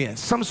deviance,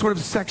 some sort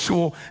of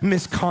sexual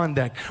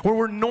misconduct, where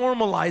we're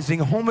normalizing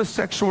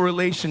homosexual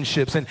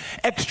relationships and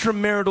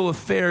extramarital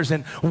affairs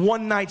and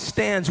one-night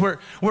stands, where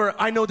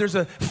I know there's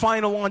a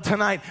final one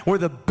tonight where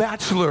the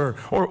bachelor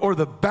or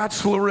the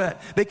bachelorette,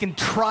 they can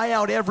try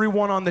out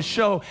everyone on the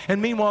show,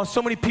 and meanwhile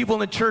so many people in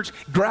the church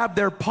grab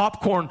their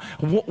popcorn,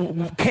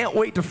 can't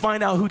wait to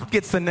find out who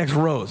gets the next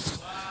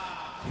rose.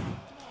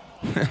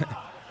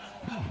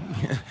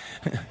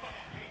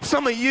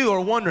 Some of you are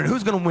wondering,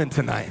 who's going to win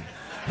tonight?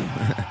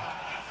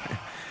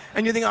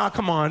 And you think, oh,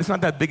 come on, it's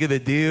not that big of a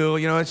deal.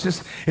 You know, it's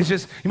just,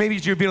 maybe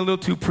you're being a little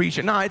too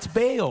preachy. No, it's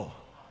Baal.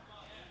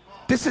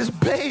 This is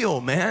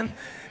Baal, man.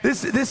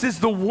 This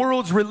is the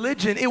world's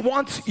religion. It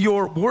wants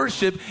your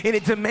worship, and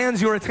it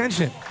demands your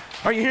attention.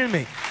 Are you hearing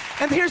me?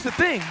 And here's the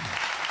thing.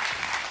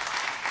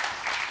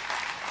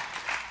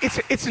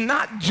 It's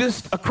not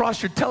just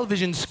across your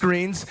television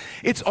screens.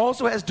 It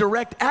also has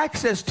direct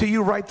access to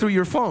you right through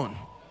your phone.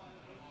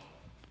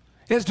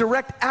 It has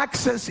direct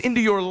access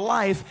into your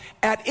life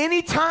at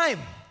any time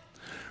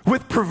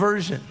with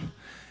perversion.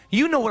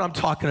 You know what I'm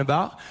talking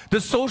about. The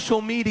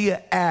social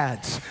media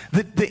ads,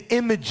 the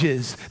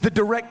images, the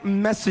direct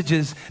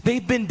messages,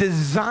 they've been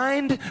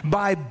designed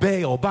by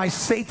Baal, by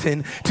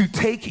Satan, to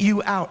take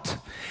you out.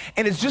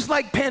 And it's just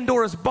like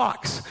Pandora's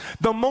box.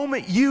 The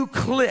moment you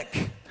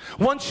click,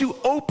 once you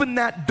open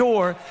that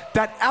door,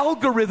 that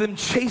algorithm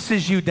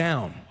chases you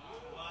down.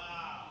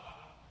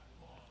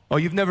 Oh,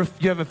 you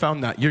haven't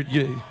found that.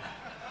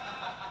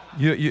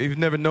 You've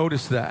never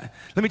noticed that.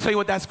 Let me tell you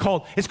what that's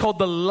called. It's called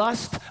the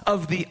lust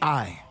of the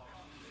eye.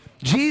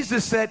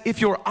 Jesus said, if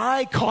your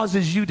eye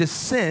causes you to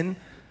sin,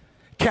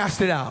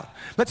 cast it out.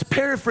 Let's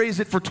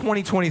paraphrase it for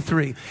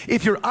 2023.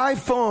 If your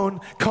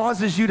iPhone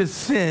causes you to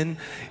sin,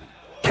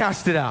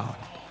 cast it out.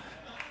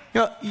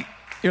 You know,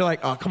 you're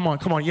like, oh, come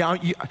on. Yeah,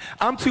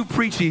 I'm too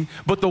preachy,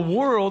 but the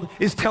world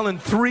is telling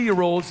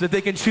 3-year-olds that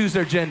they can choose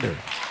their gender.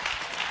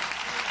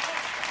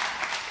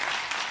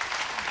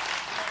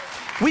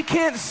 We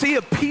can't see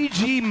a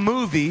PG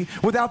movie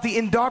without the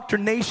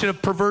indoctrination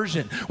of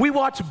perversion. We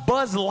watch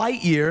Buzz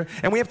Lightyear,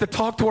 and we have to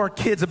talk to our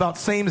kids about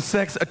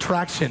same-sex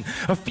attraction.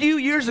 A few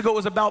years ago, it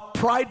was about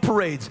pride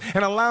parades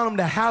and allowing them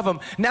to have them.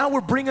 Now we're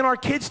bringing our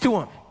kids to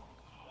them.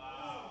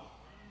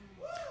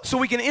 So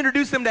we can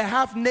introduce them to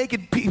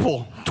half-naked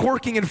people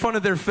twerking in front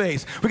of their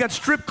face. We got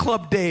strip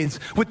club days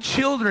with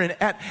children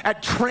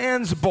at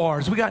trans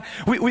bars.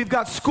 We've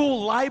got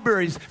school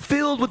libraries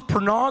filled with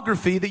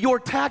pornography that your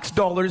tax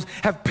dollars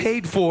have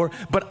paid for,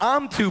 but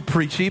I'm too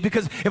preachy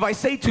because if I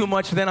say too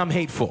much, then I'm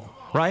hateful,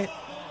 right?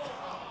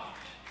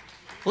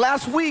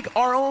 Last week,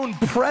 our own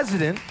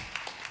president,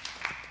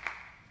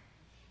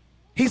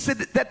 he said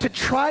that to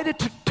try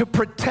to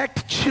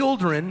protect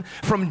children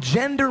from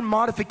gender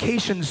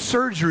modification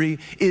surgery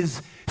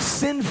is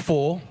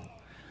sinful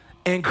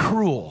and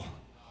cruel.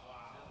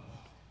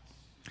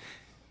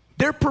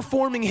 They're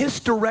performing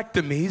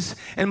hysterectomies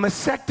and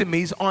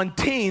mastectomies on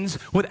teens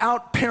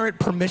without parent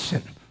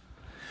permission.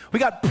 We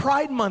got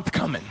Pride Month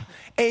coming.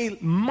 A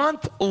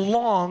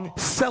month-long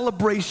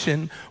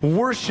celebration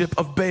worship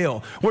of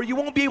Baal, where you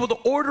won't be able to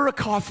order a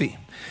coffee,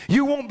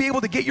 you won't be able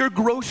to get your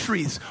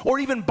groceries, or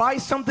even buy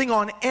something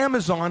on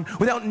Amazon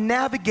without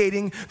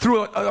navigating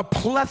through a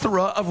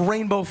plethora of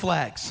rainbow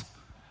flags.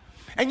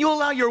 And you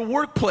allow your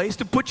workplace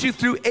to put you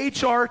through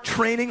HR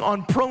training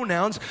on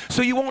pronouns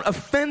so you won't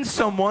offend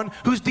someone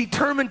who's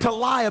determined to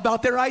lie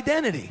about their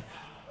identity.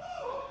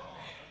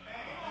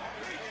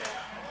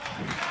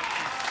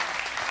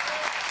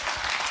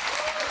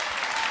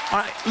 All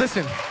right,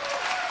 listen,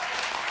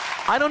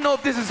 I don't know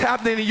if this is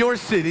happening in your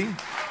city,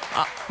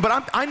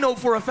 but I know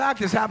for a fact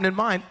it's happening in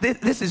mine.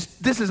 This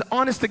is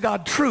honest to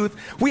God truth.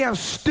 We have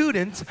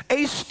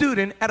a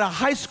student at a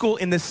high school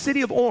in the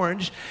city of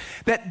Orange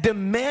that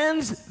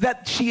demands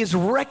that she is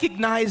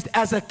recognized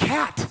as a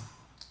cat.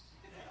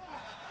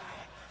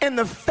 And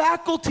the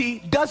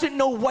faculty doesn't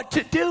know what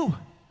to do.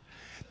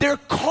 They're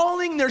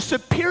calling their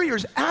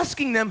superiors,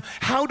 asking them,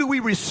 how do we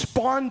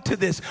respond to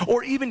this?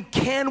 Or even,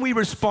 can we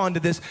respond to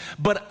this?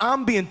 But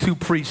I'm being too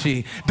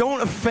preachy.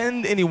 Don't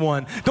offend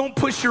anyone. Don't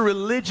push your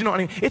religion on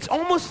anyone. It's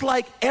almost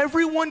like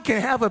everyone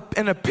can have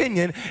an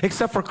opinion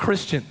except for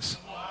Christians.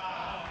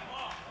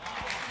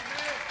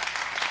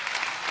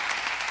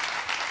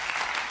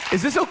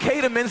 Is this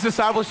okay to men's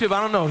discipleship?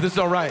 I don't know if this is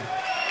all right.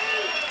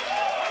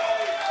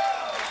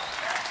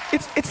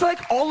 It's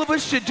like all of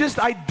us should just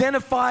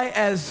identify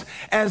as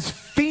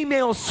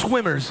female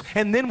swimmers,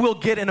 and then we'll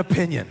get an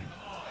opinion.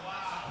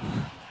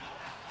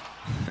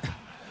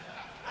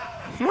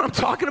 You know what I'm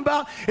talking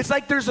about? It's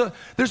like there's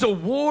a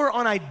war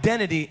on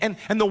identity, and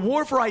the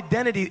war for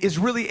identity is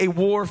really a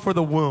war for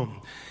the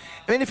womb.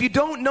 And if you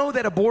don't know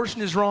that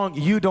abortion is wrong,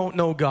 you don't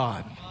know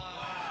God.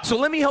 So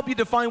let me help you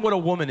define what a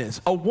woman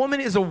is. A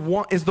woman is the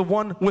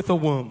one with a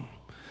womb.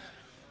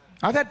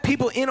 I've had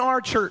people in our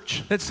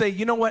church that say,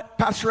 you know what,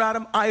 Pastor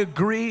Adam, I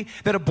agree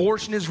that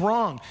abortion is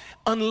wrong.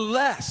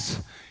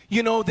 Unless,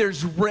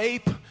 there's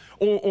rape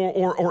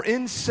or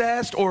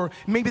incest, or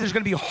maybe there's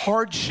going to be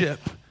hardship.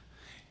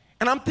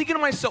 And I'm thinking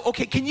to myself,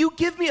 okay, can you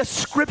give me a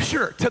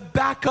scripture to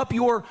back up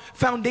your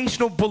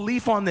foundational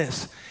belief on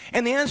this?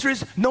 And the answer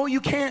is, no,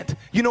 you can't.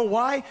 You know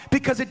why?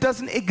 Because it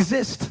doesn't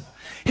exist.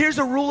 Here's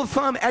a rule of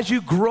thumb as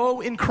you grow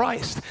in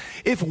Christ.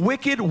 If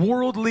wicked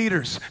world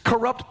leaders,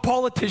 corrupt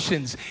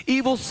politicians,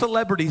 evil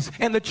celebrities,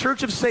 and the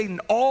church of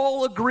Satan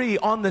all agree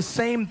on the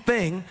same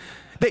thing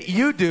that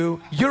you do,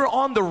 you're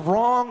on the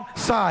wrong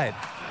side.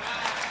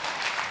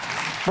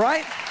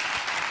 Right?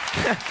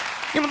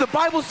 You know, the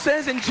Bible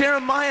says in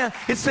Jeremiah,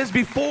 it says,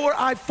 before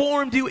I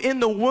formed you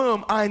in the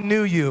womb, I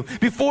knew you.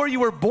 Before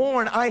you were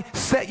born, I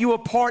set you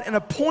apart and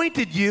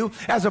appointed you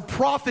as a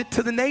prophet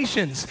to the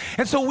nations.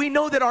 And so we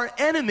know that our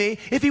enemy,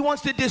 if he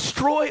wants to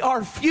destroy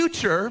our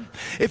future,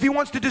 if he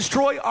wants to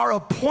destroy our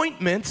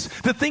appointments,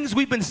 the things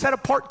we've been set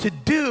apart to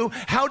do,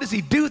 how does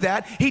he do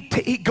that?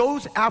 He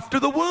goes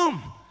after the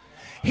womb.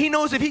 He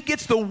knows if he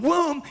gets the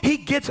womb, he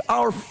gets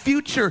our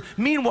future.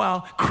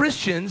 Meanwhile,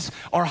 Christians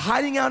are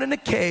hiding out in a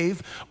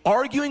cave,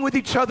 arguing with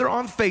each other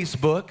on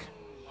Facebook.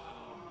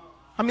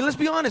 I mean, let's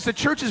be honest, the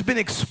church has been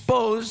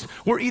exposed.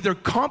 We're either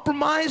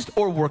compromised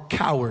or we're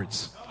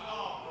cowards.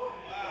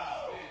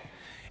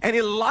 And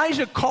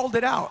Elijah called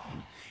it out.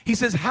 He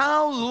says,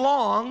 how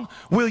long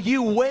will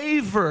you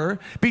waver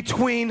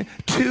between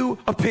two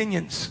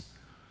opinions?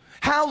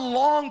 How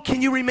long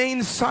can you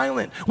remain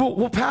silent?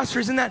 Well, Pastor,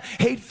 isn't that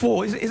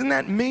hateful? Isn't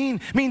that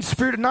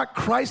mean-spirited, not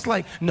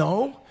Christ-like?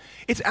 No,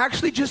 it's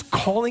actually just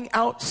calling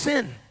out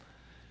sin.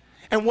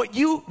 And what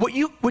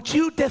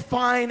you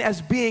define as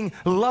being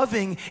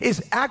loving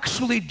is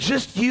actually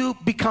just you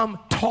become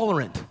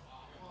tolerant.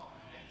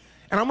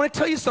 And I'm going to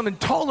tell you something.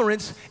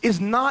 Tolerance is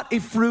not a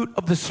fruit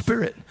of the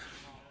Spirit.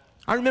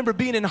 I remember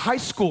being in high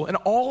school, and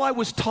all I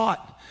was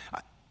taught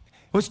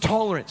was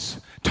tolerance.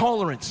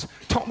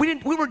 We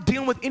weren't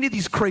dealing with any of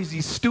these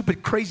crazy,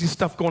 stupid, crazy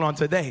stuff going on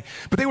today.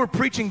 But they were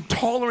preaching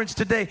tolerance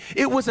today.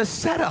 It was a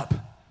setup.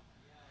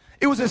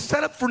 It was a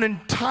setup for an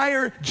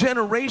entire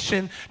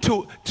generation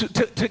to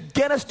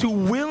get us to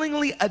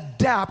willingly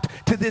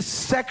adapt to this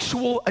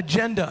sexual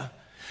agenda,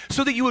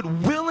 so that you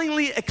would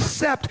willingly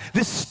accept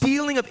this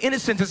stealing of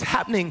innocence that's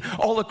happening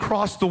all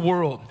across the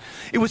world.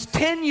 It was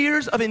 10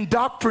 years of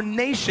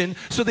indoctrination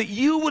so that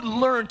you would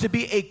learn to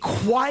be a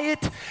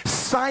quiet,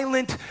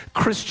 silent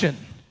Christian.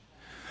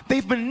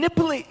 They've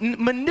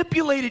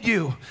manipulated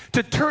you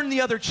to turn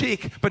the other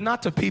cheek, but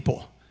not to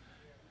people.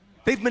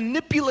 They've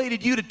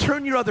manipulated you to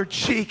turn your other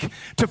cheek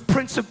to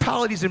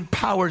principalities and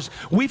powers.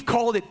 We've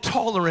called it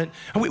tolerant,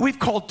 and we've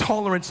called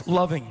tolerance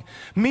loving.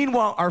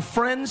 Meanwhile, our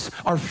friends,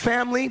 our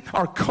family,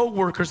 our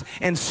co-workers,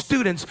 and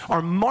students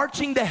are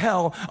marching to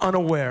hell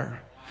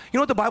unaware. You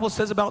know what the Bible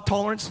says about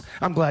tolerance?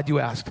 I'm glad you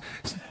asked.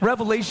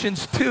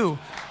 Revelations 2,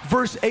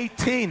 verse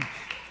 18.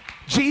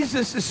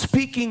 Jesus is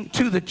speaking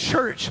to the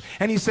church,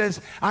 and he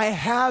says, I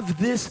have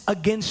this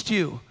against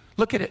you.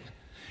 Look at it.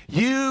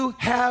 You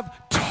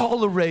have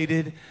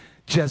tolerated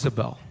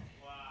Jezebel.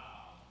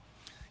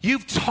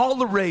 You've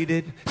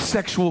tolerated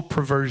sexual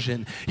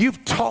perversion.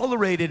 You've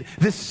tolerated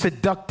this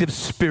seductive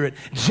spirit.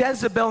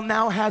 Jezebel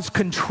now has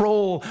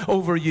control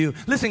over you.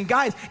 Listen,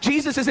 guys,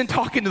 Jesus isn't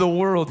talking to the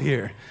world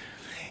here.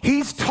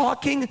 He's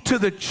talking to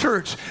the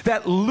church,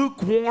 that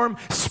lukewarm,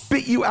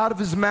 spit you out of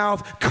his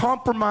mouth,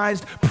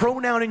 compromised,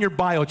 pronoun in your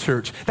bio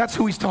church. That's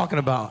who he's talking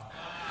about.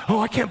 Oh,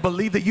 I can't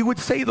believe that you would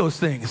say those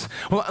things.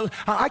 Well,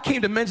 I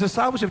came to men's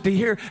discipleship to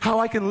hear how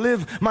I can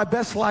live my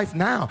best life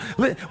now.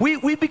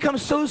 We've become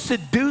so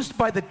seduced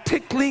by the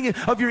tickling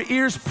of your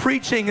ears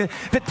preaching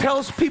that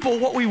tells people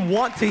what we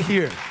want to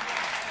hear.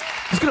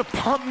 It's going to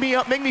pump me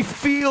up, make me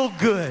feel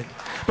good.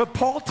 But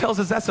Paul tells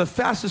us that's the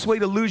fastest way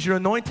to lose your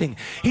anointing.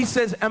 He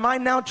says, am I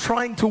now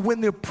trying to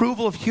win the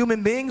approval of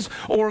human beings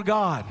or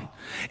God?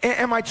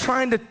 Am I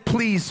trying to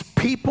please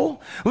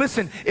people?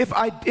 Listen, if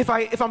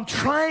I'm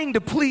trying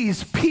to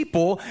please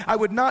people, I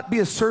would not be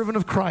a servant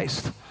of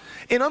Christ.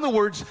 In other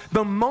words,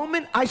 the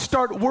moment I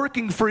start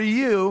working for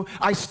you,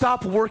 I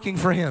stop working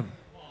for him.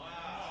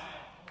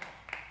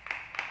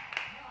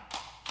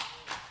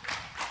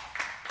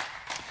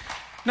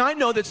 Now, I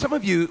know that some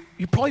of you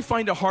probably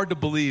find it hard to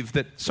believe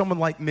that someone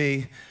like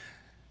me,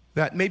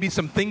 that maybe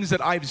some things that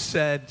I've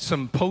said,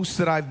 some posts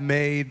that I've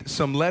made,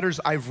 some letters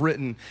I've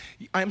written,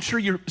 I'm sure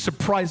you're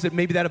surprised that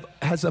maybe that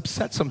has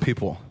upset some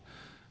people.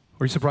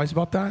 Were you surprised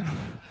about that?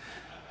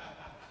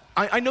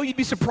 I know you'd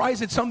be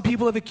surprised that some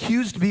people have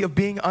accused me of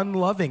being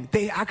unloving.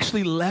 They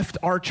actually left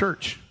our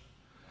church.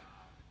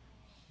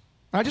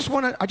 I just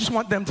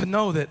want them to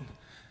know that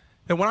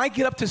when I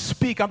get up to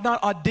speak, I'm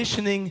not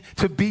auditioning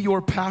to be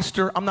your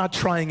pastor. I'm not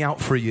trying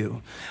out for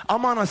you.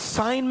 I'm on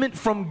assignment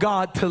from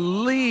God to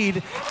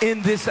lead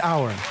in this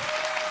hour.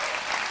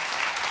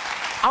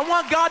 I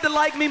want God to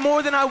like me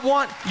more than I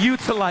want you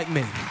to like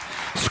me.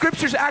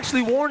 Scriptures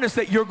actually warn us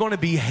that you're going to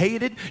be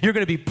hated, you're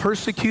going to be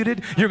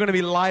persecuted, you're going to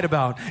be lied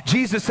about.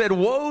 Jesus said,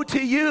 woe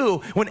to you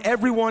when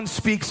everyone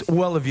speaks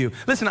well of you.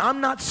 Listen,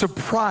 I'm not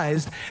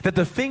surprised that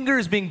the finger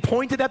is being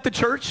pointed at the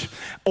church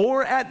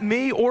or at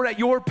me or at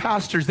your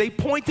pastors. They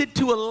pointed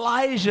to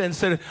Elijah and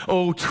said,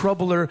 oh,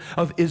 troubler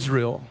of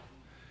Israel.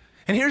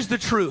 And here's the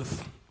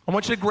truth. I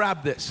want you to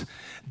grab this.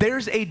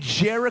 There's a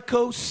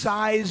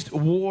Jericho-sized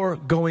war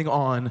going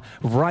on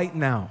right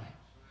now.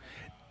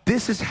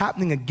 This is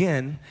happening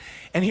again,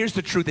 and here's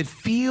the truth. It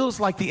feels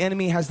like the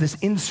enemy has this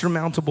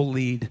insurmountable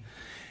lead.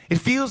 It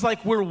feels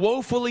like we're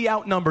woefully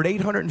outnumbered,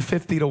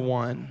 850 to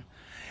 1.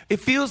 It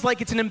feels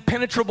like it's an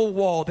impenetrable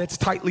wall that's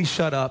tightly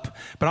shut up.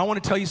 But I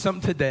want to tell you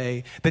something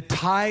today. The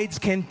tides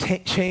can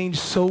change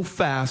so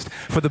fast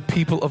for the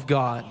people of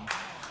God.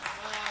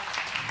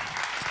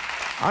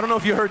 I don't know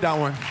if you heard that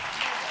one.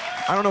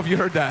 I don't know if you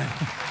heard that.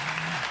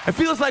 It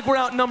feels like we're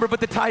outnumbered, but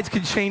the tides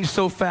can change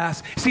so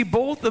fast. See,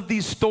 both of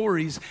these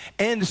stories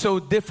end so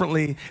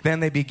differently than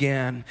they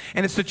began.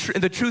 And it's the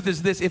truth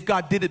is this: if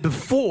God did it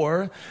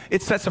before,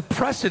 it sets a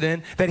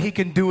precedent that he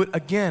can do it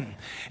again.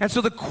 And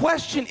so the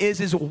question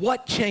is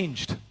what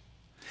changed?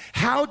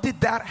 How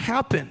did that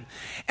happen?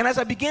 And as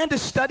I began to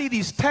study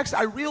these texts,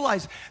 I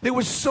realized there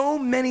were so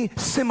many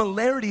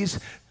similarities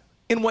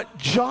in what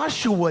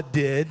Joshua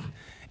did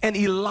and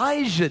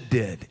Elijah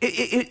did.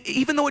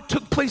 Even though it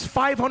took place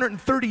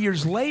 530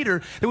 years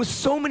later, there was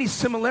so many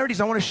similarities.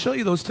 I want to show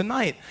you those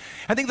tonight.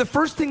 I think the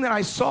first thing that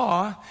I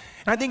saw, and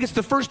I think it's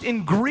the first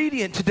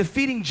ingredient to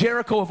defeating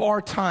Jericho of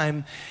our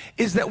time,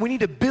 is that we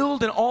need to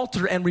build an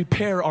altar and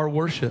repair our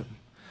worship.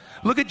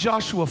 Look at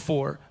Joshua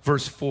 4,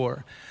 verse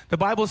 4. The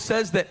Bible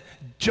says that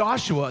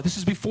Joshua, this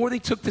is before they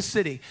took the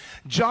city,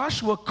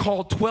 Joshua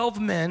called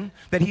 12 men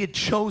that he had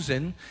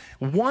chosen,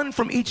 one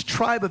from each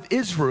tribe of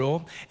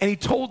Israel, and he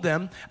told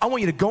them, I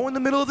want you to go in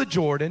the middle of the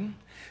Jordan,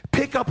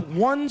 pick up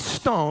one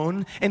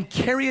stone, and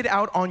carry it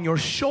out on your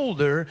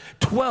shoulder,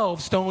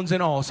 12 stones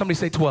in all. Somebody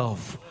say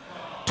 12.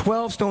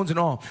 12 stones in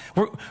all.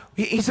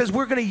 He says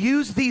we're going to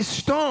use these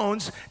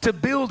stones to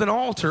build an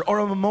altar or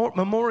a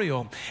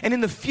memorial. And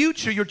in the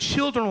future, your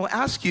children will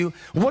ask you,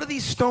 what do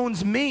these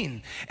stones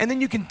mean? And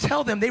then you can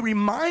tell them, they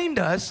remind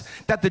us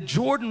that the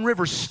Jordan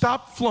River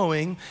stopped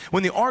flowing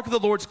when the Ark of the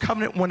Lord's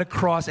covenant went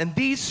across. And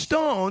these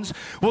stones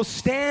will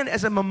stand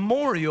as a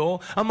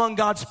memorial among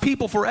God's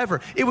people forever.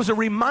 It was a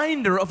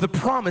reminder of the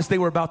promise they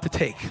were about to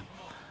take.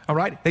 All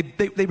right?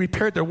 They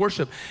repaired their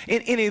worship.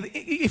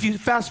 If you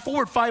fast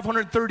forward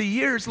 530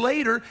 years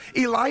later,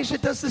 Elijah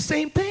does the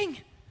same thing.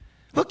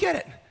 Look at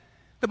it.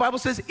 The Bible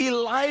says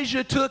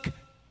Elijah took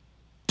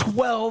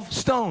 12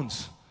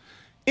 stones.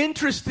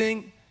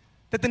 Interesting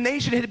that the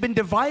nation had been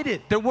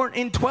divided. There weren't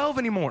in 12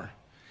 anymore.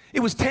 It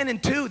was 10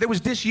 and 2. There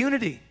was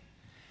disunity.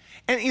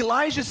 And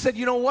Elijah said,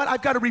 you know what?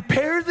 I've got to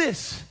repair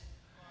this.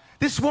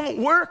 This won't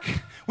work.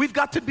 We've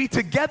got to be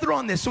together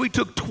on this. So he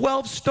took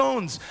 12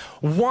 stones,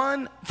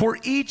 one for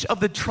each of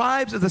the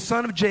tribes of the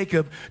son of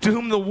Jacob, to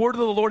whom the word of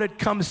the Lord had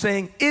come,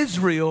 saying,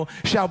 Israel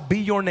shall be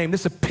your name.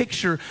 This is a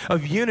picture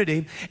of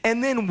unity.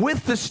 And then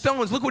with the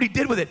stones, look what he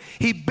did with it.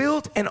 He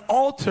built an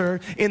altar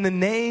in the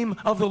name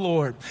of the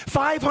Lord.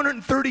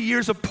 530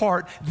 years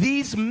apart,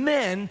 these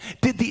men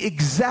did the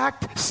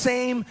exact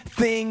same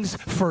things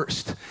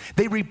first.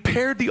 They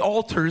repaired the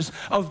altars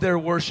of their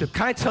worship.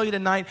 Can I tell you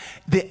tonight,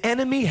 the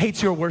enemy hates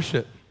your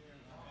worship.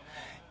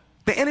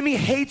 The enemy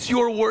hates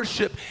your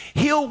worship.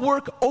 He'll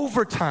work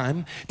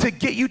overtime to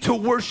get you to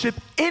worship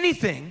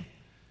anything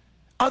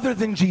other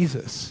than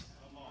Jesus.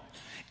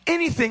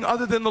 Anything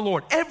other than the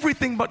Lord.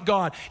 Everything but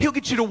God. He'll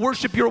get you to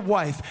worship your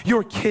wife,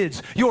 your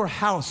kids, your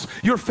house,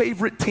 your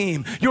favorite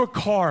team, your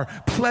car,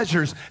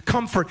 pleasures,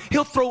 comfort.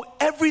 He'll throw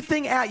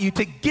everything at you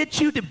to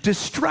get you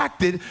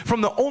distracted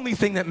from the only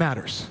thing that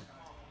matters.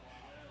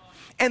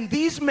 And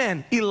these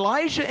men,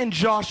 Elijah and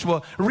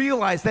Joshua,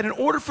 realized that in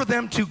order for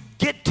them to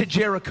get to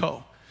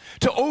Jericho,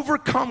 to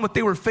overcome what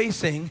they were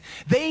facing,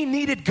 they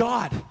needed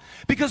God.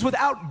 Because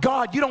without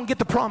God, you don't get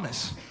the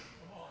promise.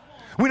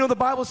 We know the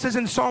Bible says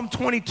in Psalm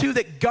 22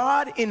 that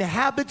God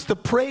inhabits the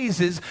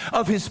praises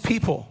of his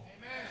people.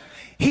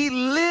 He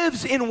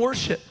lives in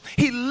worship.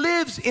 He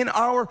lives in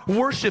our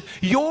worship.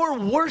 Your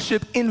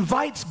worship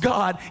invites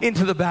God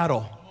into the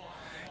battle.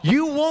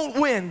 You won't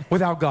win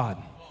without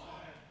God.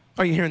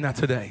 Are you hearing that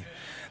today?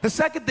 The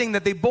second thing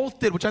that they both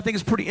did, which I think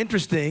is pretty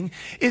interesting,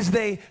 is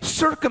they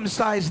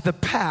circumcised the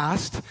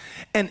past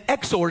and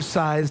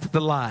exorcised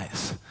the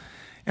lies.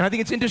 And I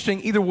think it's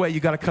interesting, either way, you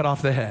got to cut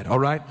off the head, all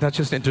right? That's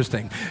just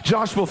interesting.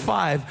 Joshua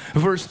 5,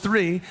 verse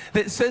 3,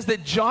 that says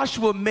that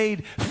Joshua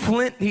made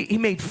flint, he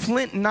made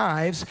flint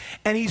knives,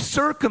 and he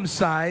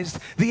circumcised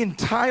the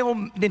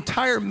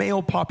entire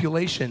male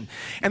population.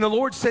 And the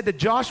Lord said to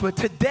Joshua,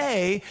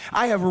 today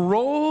I have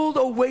rolled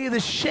away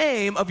the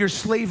shame of your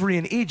slavery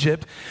in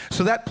Egypt.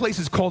 So that place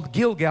is called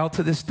Gilgal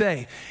to this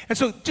day. And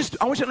so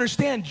I want you to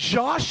understand,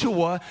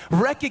 Joshua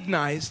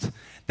recognized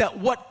that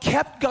what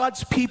kept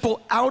God's people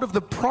out of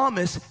the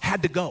promise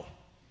had to go.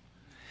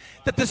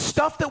 That the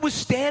stuff that was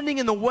standing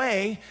in the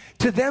way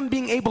to them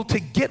being able to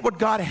get what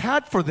God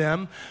had for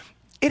them,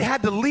 it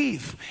had to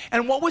leave.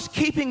 And what was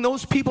keeping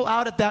those people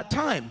out at that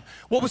time?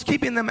 What was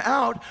keeping them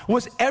out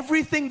was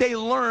everything they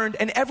learned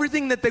and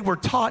everything that they were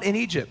taught in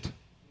Egypt.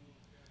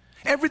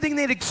 Everything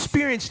they'd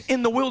experienced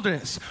in the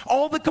wilderness,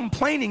 all the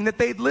complaining that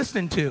they'd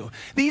listened to.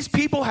 These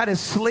people had a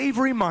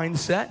slavery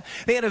mindset.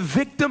 They had a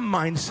victim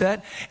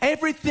mindset.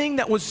 Everything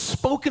that was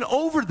spoken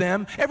over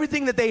them,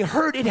 everything that they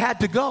heard, it had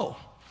to go.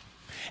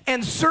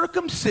 And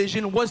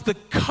circumcision was the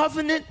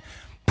covenant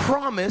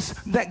promise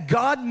that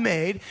God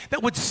made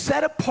that would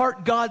set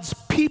apart God's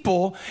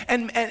people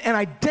and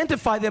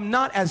identify them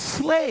not as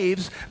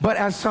slaves, but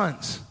as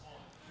sons.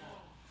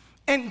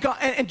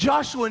 And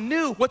Joshua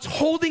knew what's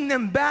holding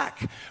them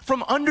back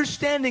from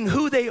understanding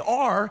who they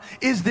are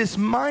is this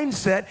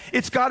mindset.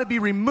 It's got to be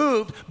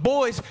removed.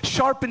 Boys,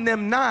 sharpen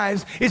them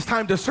knives. It's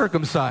time to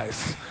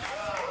circumcise.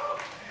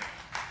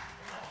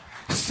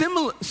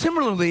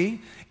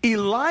 Similarly,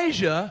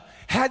 Elijah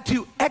had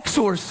to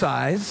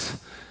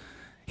exorcise.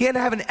 He had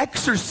to have an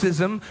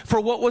exorcism for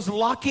what was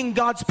locking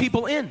God's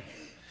people in.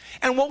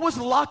 And what was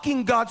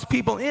locking God's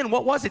people in?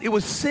 What was it? It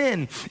was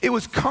sin. It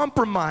was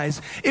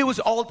compromise. It was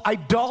all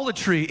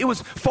idolatry. It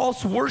was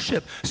false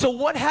worship. So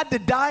what had to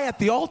die at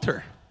the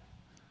altar?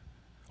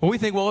 Well, we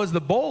think, well, it was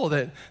the bull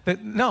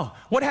no.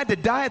 What had to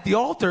die at the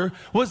altar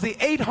was the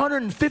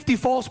 850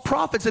 false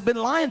prophets that had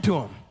been lying to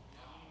him.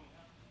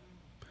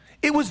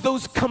 It was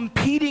those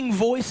competing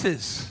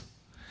voices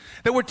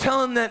that were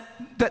telling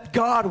that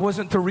God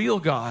wasn't the real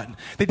God.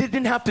 They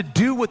didn't have to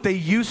do what they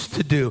used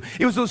to do.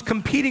 It was those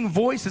competing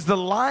voices, the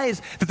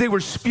lies that they were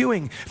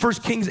spewing. 1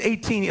 Kings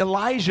 18,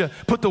 Elijah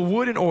put the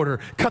wood in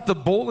order, cut the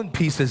bowl in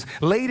pieces,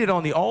 laid it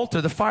on the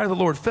altar. The fire of the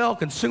Lord fell,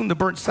 consumed the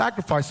burnt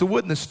sacrifice, the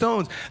wood and the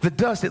stones, the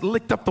dust. It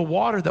licked up the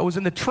water that was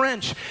in the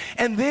trench.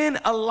 And then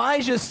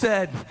Elijah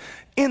said,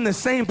 in the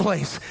same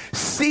place,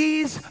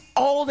 seize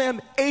all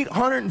them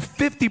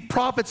 850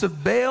 prophets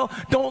of Baal.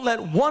 Don't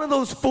let one of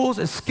those fools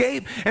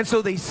escape. And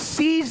so they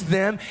seized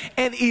them,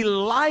 and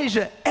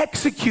Elijah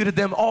executed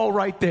them all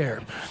right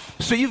there.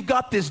 So you've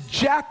got this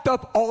jacked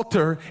up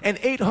altar and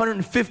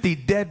 850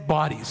 dead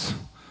bodies.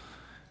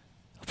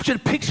 I want you to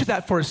picture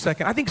that for a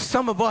second. I think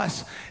some of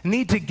us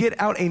need to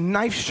get out a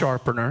knife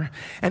sharpener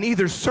and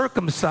either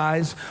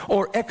circumcise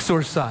or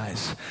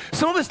exorcise.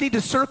 Some of us need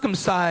to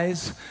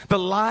circumcise the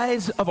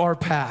lies of our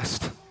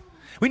past.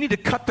 We need to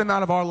cut them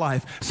out of our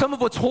life. Some of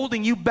what's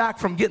holding you back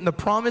from getting the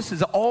promise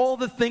is all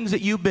the things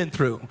that you've been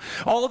through,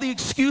 all the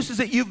excuses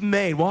that you've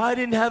made. Well, I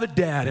didn't have a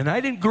dad, and I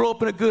didn't grow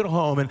up in a good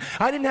home, and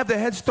I didn't have the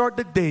head start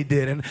that they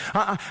did, and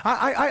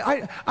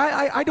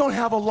I don't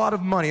have a lot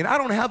of money, and I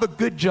don't have a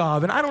good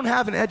job, and I don't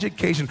have an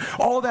education.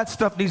 All that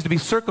stuff needs to be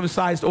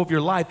circumcised over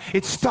your life.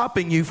 It's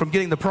stopping you from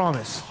getting the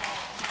promise.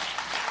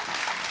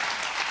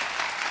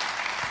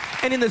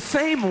 And in the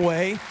same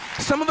way,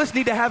 some of us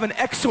need to have an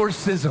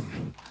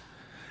exorcism.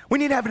 We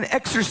need to have an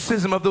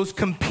exorcism of those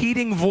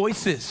competing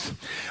voices.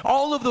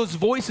 All of those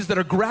voices that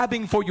are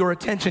grabbing for your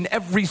attention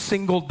every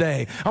single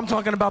day. I'm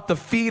talking about the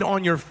feed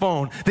on your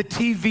phone, the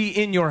TV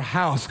in your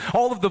house,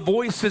 all of the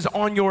voices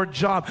on your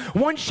job.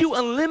 Once you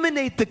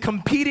eliminate the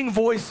competing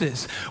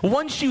voices,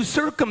 once you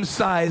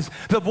circumcise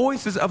the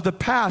voices of the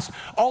past,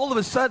 all of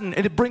a sudden,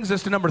 and it brings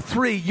us to number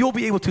 3, you'll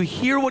be able to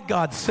hear what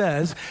God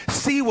says,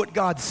 see what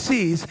God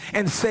sees,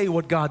 and say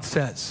what God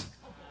says.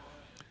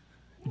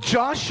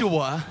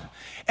 Joshua,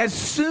 as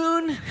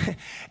soon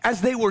as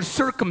they were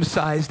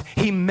circumcised,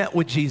 he met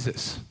with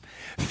Jesus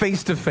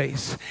face to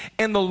face.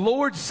 And the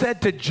Lord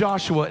said to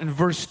Joshua in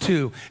verse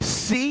 2,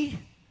 see,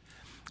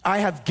 I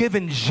have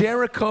given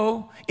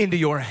Jericho into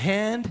your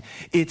hand,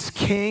 its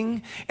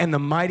king, and the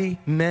mighty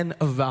men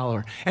of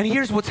valor. And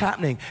here's what's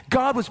happening.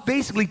 God was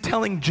basically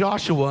telling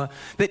Joshua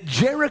that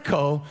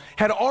Jericho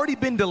had already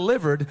been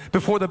delivered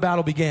before the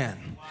battle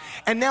began.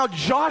 And now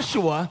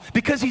Joshua,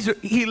 because he's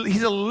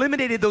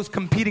eliminated those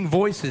competing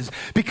voices,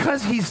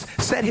 because he's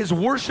set his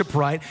worship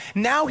right,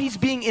 now he's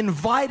being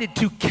invited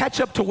to catch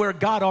up to where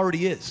God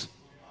already is.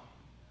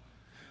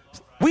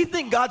 We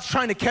think God's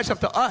trying to catch up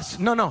to us.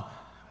 No.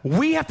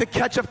 We have to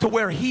catch up to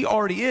where he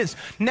already is.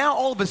 Now,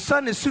 all of a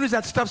sudden, as soon as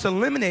that stuff's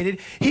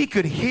eliminated, he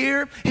could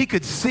hear, he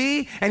could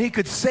see, and he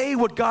could say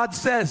what God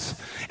says.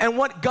 And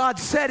what God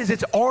said is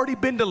it's already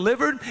been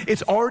delivered.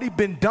 It's already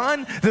been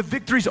done. The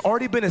victory's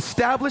already been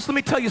established. Let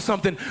me tell you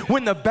something.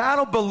 When the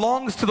battle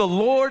belongs to the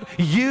Lord,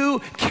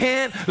 you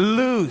can't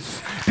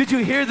lose. Did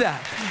you hear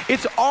that?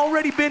 It's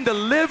already been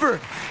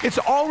delivered. It's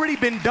already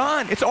been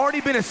done. It's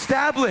already been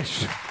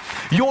established.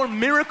 Your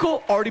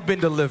miracle already been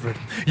delivered.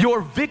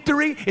 Your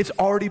victory, it's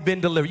already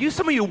been delivered.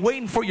 Some of you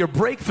waiting for your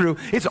breakthrough,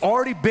 it's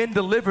already been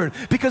delivered.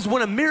 Because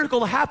when a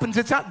miracle happens,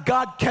 it's not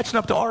God catching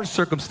up to our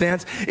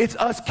circumstance. It's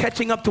us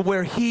catching up to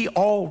where he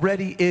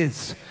already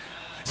is.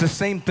 It's the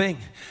same thing.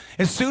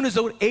 As soon as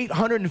those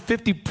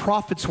 850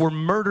 prophets were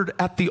murdered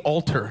at the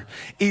altar,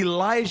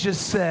 Elijah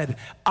said,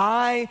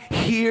 I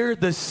hear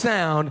the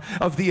sound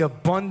of the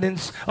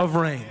abundance of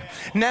rain.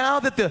 Now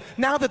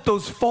that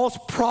those false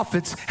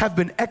prophets have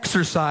been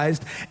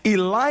exorcised,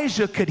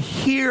 Elijah could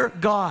hear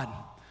God.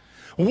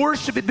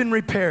 Worship had been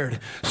repaired.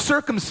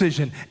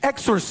 Circumcision,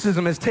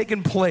 exorcism has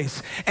taken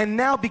place. And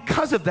now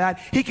because of that,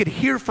 he could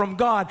hear from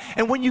God.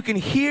 And when you can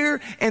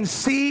hear and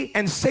see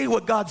and say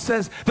what God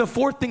says, the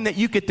fourth thing that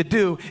you get to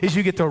do is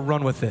you get to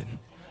run with it.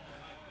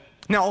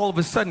 Now all of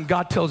a sudden,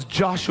 God tells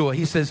Joshua,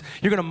 he says,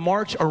 you're going to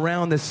march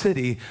around the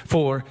city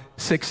for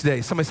 6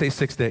 days. Somebody say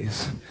 6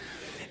 days.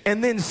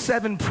 And then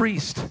 7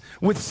 priests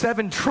with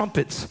 7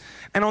 trumpets.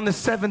 And on the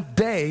 7th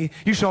day,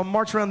 you shall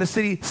march around the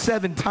city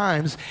 7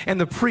 times,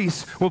 and the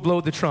priests will blow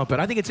the trumpet.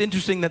 I think it's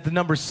interesting that the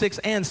numbers 6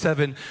 and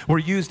 7 were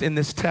used in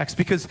this text,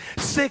 because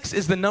 6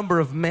 is the number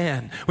of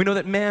man. We know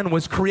that man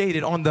was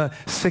created on the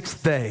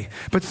 6th day.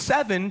 But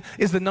 7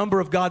 is the number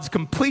of God's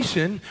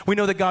completion. We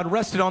know that God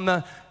rested on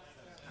the...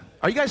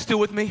 Are you guys still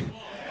with me?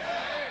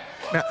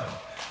 Now,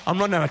 I'm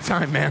running out of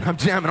time, man. I'm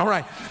jamming. All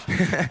right.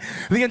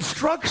 The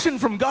instruction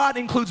from God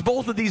includes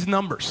both of these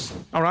numbers.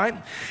 All right.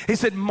 He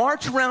said,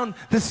 march around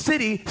the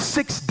city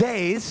 6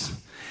 days.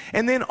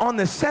 And then on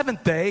the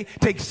seventh day,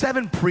 take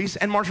 7 priests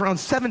and march around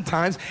 7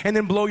 times and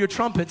then blow your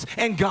trumpets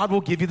and God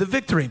will give you the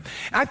victory.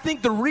 I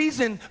think the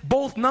reason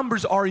both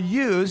numbers are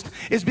used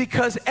is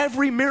because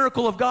every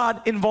miracle of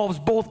God involves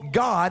both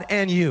God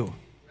and you.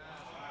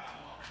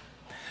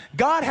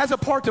 God has a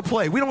part to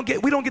play. We don't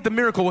get the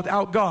miracle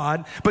without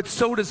God, but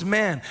so does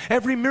man.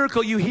 Every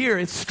miracle you hear,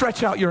 it's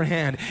stretch out your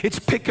hand. It's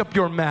pick up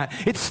your mat.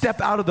 It's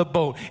step out of the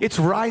boat. It's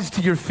rise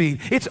to your feet.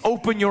 It's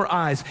open your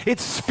eyes.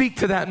 It's speak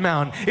to that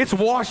mountain. It's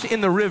wash in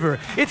the river.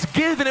 It's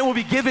give and it will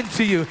be given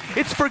to you.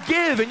 It's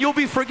forgive and you'll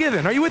be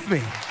forgiven. Are you with me?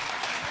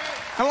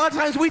 And a lot of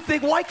times we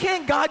think, why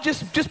can't God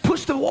just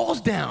push the walls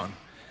down?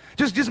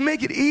 Just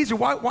make it easier.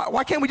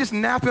 Why can't we just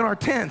nap in our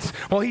tents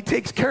while he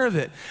takes care of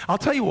it? I'll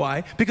tell you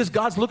why. Because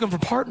God's looking for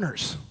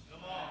partners.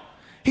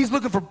 He's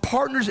looking for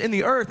partners in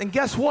the earth. And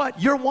guess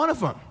what? You're one of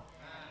them.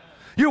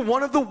 You're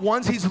one of the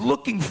ones he's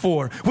looking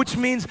for, which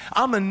means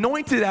I'm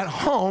anointed at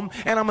home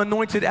and I'm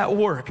anointed at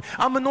work.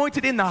 I'm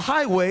anointed in the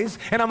highways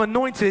and I'm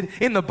anointed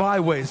in the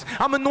byways.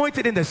 I'm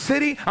anointed in the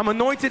city. I'm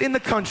anointed in the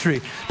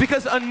country.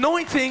 Because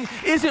anointing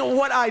isn't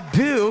what I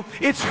do,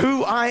 it's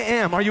who I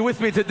am. Are you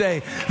with me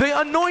today? The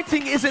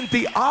anointing isn't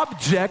the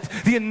object.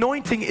 The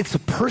anointing, it's a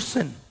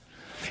person.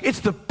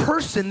 It's the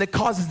person that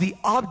causes the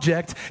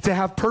object to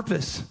have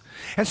purpose.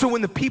 And so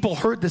when the people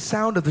heard the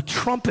sound of the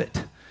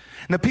trumpet,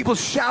 and the people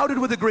shouted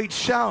with a great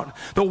shout.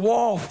 The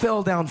wall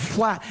fell down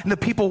flat, and the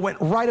people went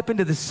right up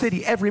into the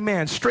city, every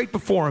man straight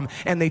before him,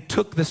 and they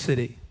took the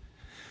city.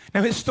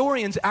 Now,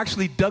 historians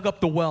actually dug up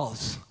the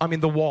walls, and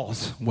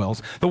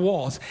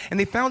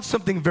they found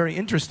something very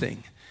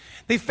interesting.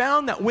 They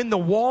found that when the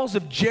walls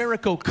of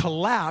Jericho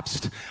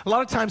collapsed, a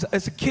lot of times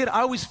as a kid,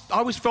 I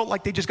always felt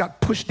like they just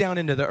got pushed down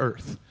into the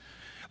earth.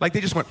 Like they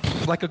just went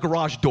like a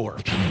garage door,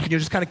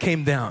 just kind of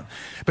came down.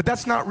 But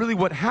that's not really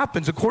what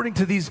happens. According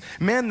to these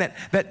men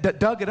that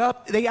dug it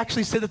up, they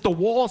actually said that the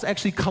walls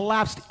actually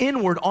collapsed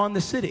inward on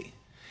the city.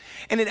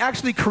 And it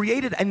actually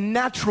created a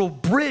natural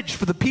bridge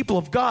for the people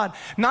of God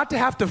not to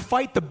have to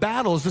fight the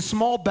battles, the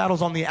small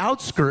battles on the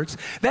outskirts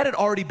that had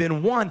already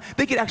been won.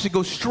 They could actually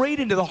go straight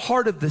into the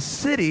heart of the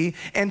city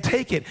and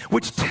take it,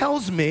 which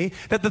tells me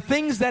that the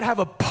things that have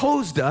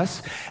opposed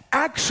us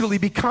actually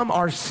become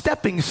our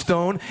stepping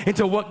stone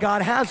into what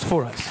God has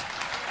for us.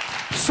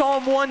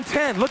 Psalm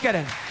 110, look at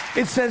it.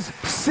 It says,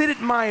 sit at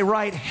my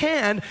right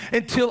hand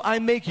until I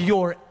make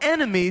your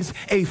enemies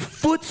a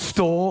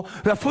footstool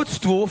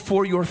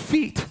for your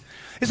feet.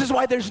 This is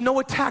why there's no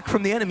attack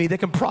from the enemy that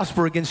can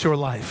prosper against your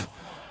life.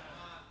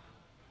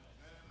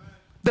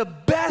 The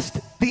best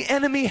the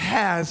enemy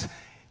has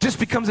just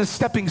becomes a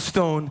stepping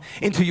stone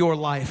into your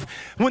life.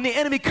 When the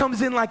enemy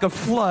comes in like a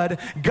flood,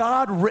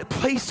 God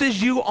places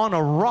you on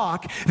a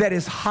rock that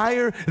is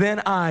higher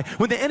than I.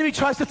 When the enemy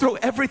tries to throw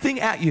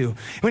everything at you,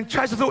 when it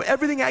tries to throw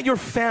everything at your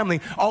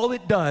family, all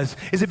it does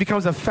is it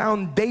becomes a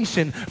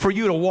foundation for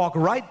you to walk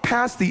right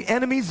past the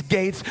enemy's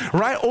gates,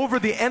 right over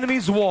the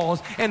enemy's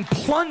walls, and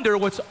plunder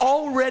what's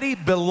already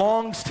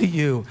belongs to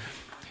you.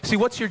 See,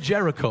 what's your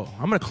Jericho?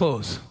 I'm going to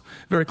close,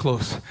 very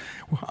close.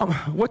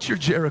 What's your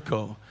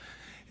Jericho?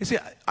 You see,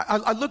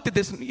 I looked at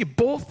this, and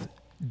both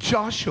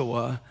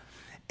Joshua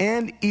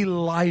and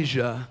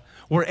Elijah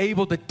were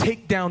able to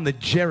take down the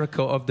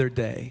Jericho of their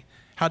day.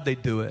 How'd they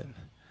do it?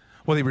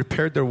 Well, they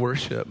repaired their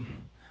worship.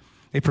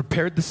 They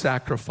prepared the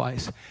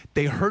sacrifice.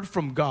 They heard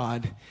from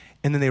God,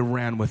 and then they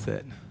ran with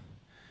it.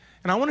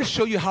 And I want to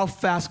show you how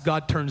fast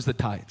God turns the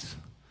tides.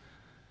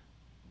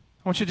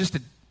 I want you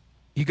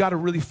you got to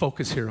really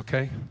focus here,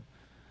 okay?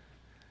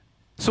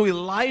 So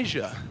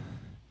Elijah,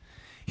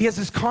 he has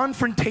this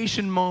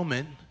confrontation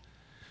moment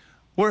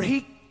where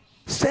he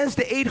says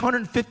to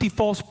 850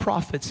 false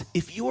prophets,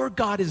 if your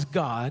God is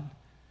God,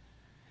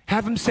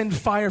 have him send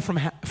fire from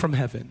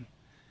heaven.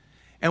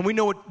 And we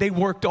know they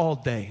worked all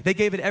day. They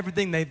gave it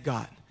everything they've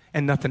got,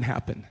 and nothing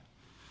happened.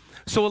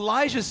 So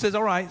Elijah says,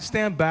 all right,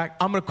 stand back.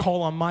 I'm going to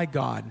call on my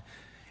God.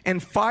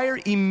 And fire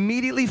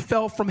immediately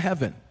fell from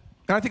heaven.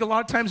 And I think a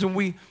lot of times when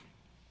we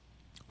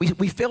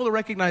fail to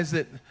recognize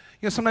that,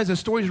 sometimes the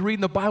stories we read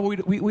in the Bible,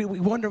 we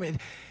wonder,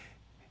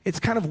 it's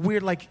kind of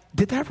weird, like,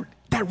 did that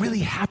really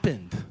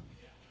happen?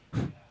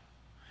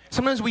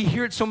 Sometimes we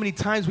hear it so many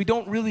times, we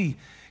don't really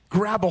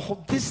grab a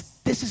hold. This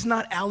is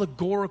not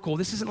allegorical.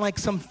 This isn't like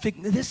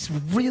this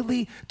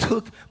really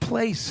took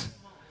place.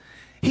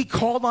 He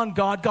called on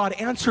God. God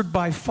answered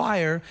by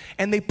fire,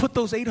 and they put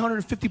those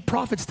 850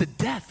 prophets to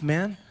death,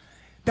 man.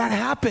 That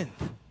happened.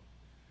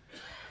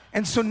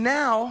 And so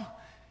now,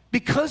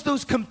 because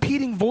those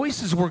competing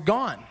voices were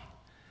gone,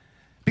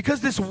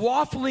 because this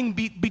waffling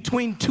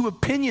between two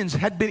opinions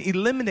had been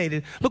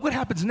eliminated, look what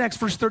happens next,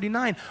 verse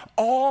 39.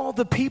 All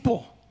the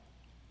people,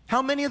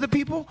 how many of the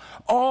people?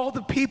 All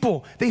the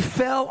people, they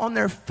fell on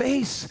their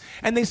face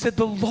and they said,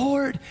 the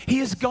Lord, he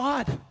is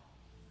God.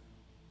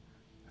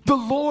 The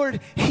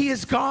Lord, he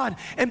is God.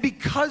 And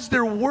because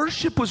their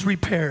worship was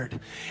repaired,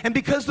 and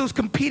because those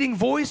competing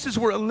voices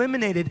were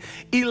eliminated,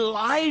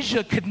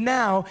 Elijah could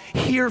now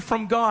hear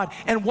from God.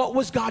 And what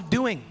was God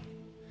doing?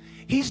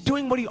 He's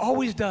doing what he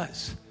always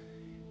does.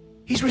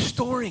 He's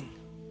restoring.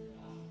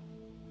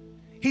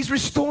 He's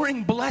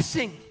restoring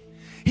blessing.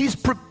 He's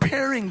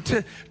preparing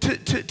to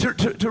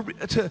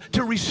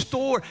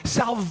restore.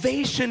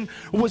 Salvation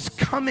was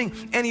coming,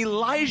 and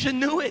Elijah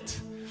knew it.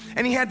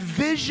 And he had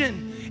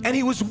vision, and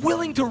he was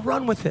willing to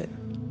run with it.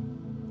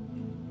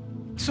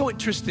 So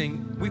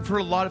interesting. We've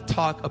heard a lot of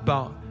talk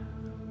about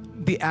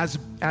the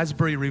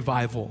Asbury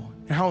revival.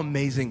 And how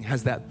amazing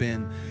has that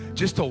been?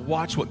 Just to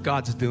watch what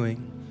God's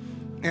doing.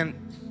 And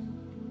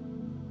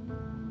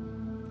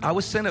I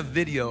was sent a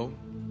video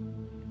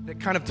that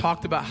kind of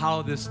talked about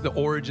how the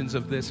origins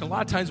of this. And a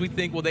lot of times we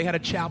think, well, they had a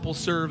chapel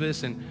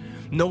service and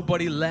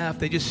nobody left.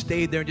 They just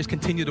stayed there and just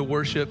continued to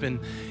worship. And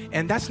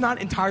that's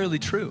not entirely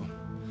true.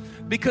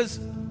 Because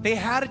they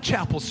had a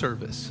chapel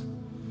service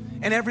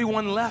and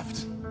everyone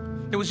left.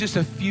 There was just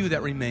a few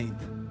that remained.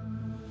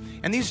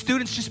 And these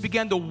students just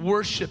began to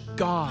worship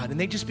God, and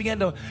they just began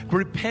to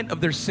repent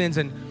of their sins.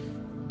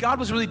 And God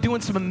was really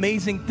doing some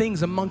amazing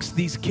things amongst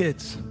these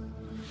kids.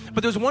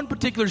 But there was one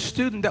particular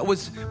student that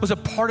was a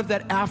part of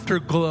that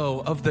afterglow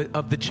of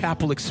the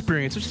chapel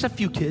experience. There's just a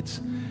few kids.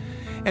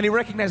 And he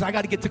recognized, I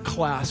got to get to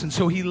class. And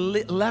so he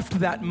left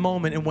that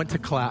moment and went to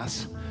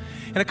class.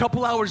 And a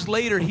couple hours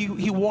later,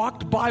 he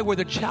walked by where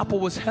the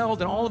chapel was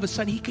held, and all of a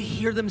sudden he could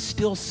hear them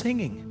still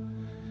singing.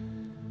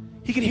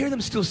 He could hear them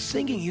still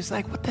singing. He's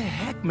like, what the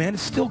heck, man?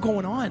 It's still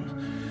going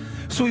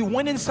on. So he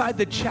went inside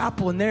the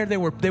chapel, and there they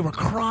were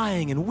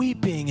crying and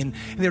weeping, and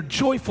they're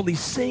joyfully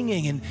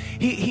singing. And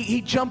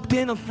he jumped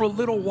in for a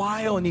little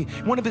while, and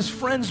one of his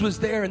friends was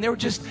there, and they were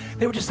just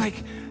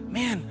like,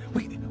 man,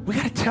 we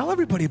got to tell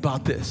everybody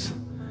about this.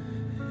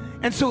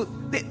 And so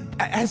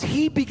as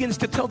he begins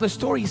to tell the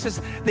story, he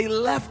says they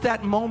left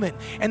that moment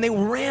and they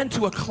ran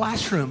to a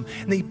classroom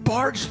and they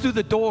barged through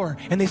the door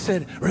and they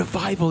said,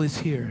 revival is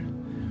here.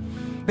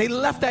 They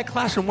left that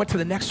classroom, went to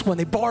the next one.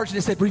 They barged and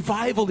they said,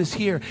 revival is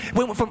here.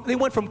 They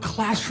went from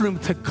classroom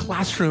to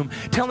classroom,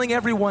 telling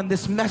everyone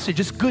this message,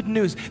 this good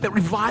news, that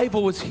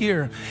revival was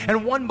here.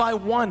 And one by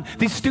one,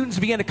 these students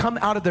began to come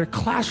out of their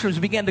classrooms,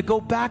 began to go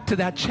back to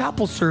that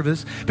chapel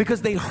service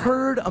because they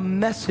heard a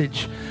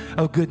message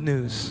of good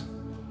news.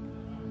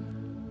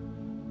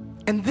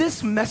 And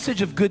this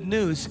message of good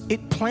news,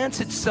 it plants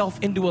itself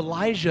into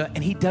Elijah,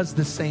 and he does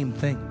the same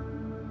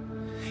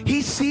thing.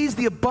 He sees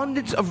the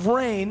abundance of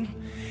rain,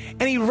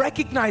 and he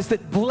recognized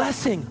that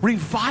blessing,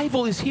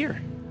 revival is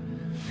here.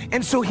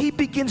 And so he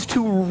begins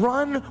to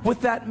run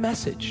with that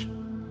message.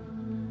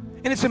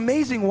 And it's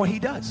amazing what he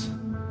does.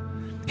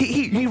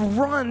 He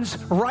runs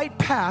right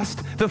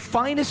past the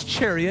finest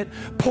chariot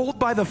pulled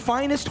by the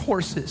finest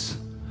horses.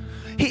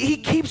 He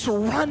keeps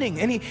running,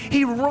 and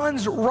he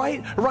runs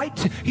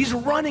he's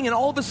running, and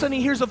all of a sudden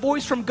he hears a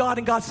voice from God,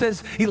 and God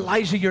says,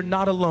 Elijah, you're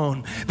not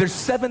alone. There's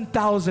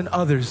 7,000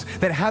 others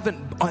that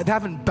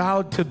haven't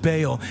bowed to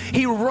Baal.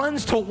 He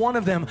runs to one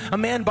of them, a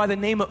man by the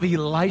name of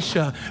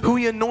Elisha, who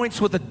he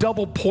anoints with a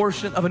double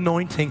portion of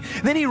anointing.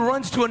 Then he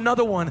runs to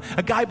another one,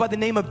 a guy by the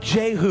name of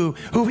Jehu,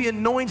 who he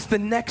anoints the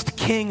next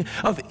king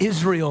of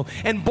Israel.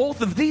 And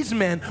both of these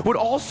men would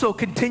also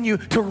continue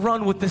to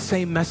run with the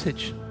same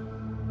message.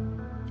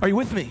 Are you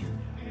with me?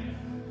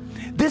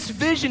 This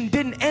vision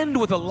didn't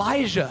end with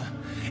Elijah.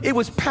 It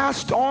was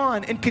passed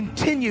on and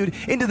continued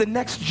into the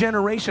next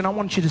generation. I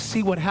want you to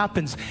see what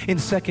happens in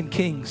 2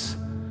 Kings.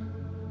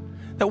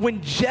 That when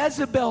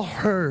Jezebel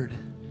heard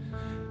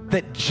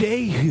that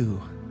Jehu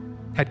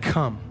had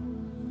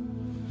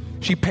come,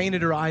 she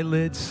painted her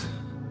eyelids,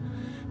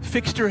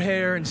 fixed her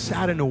hair, and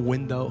sat in a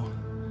window.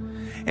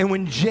 And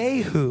when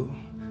Jehu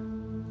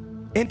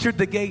entered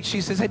the gate,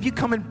 she says, have you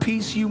come in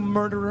peace, you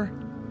murderer?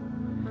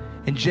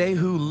 And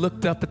Jehu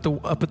looked up at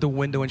the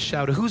window and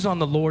shouted, who's on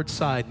the Lord's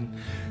side? And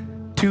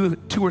two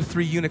or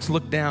three eunuchs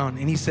looked down,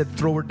 and he said,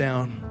 throw her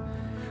down.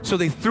 So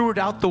they threw her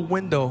out the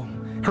window.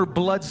 Her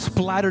blood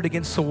splattered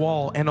against the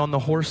wall and on the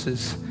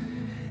horses.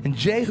 And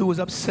Jehu was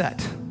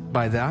upset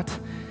by that.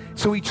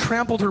 So he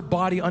trampled her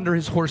body under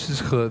his horse's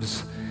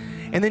hooves.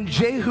 And then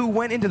Jehu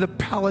went into the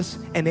palace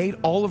and ate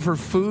all of her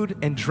food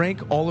and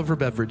drank all of her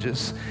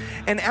beverages.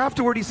 And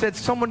afterward he said,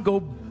 someone go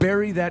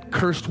bury that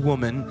cursed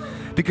woman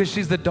because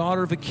she's the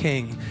daughter of a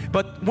king.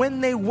 But when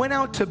they went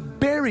out to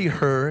bury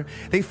her,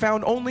 they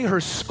found only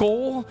her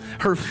skull,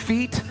 her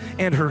feet,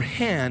 and her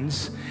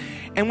hands.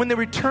 And when they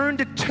returned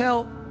to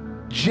tell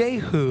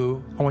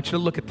Jehu, I want you to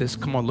look at this.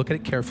 Come on, look at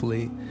it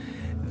carefully.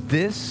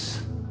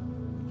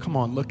 Come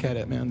on, look at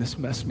it, man. This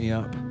messed me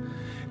up.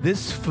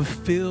 This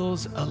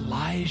fulfills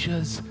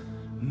Elijah's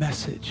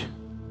message.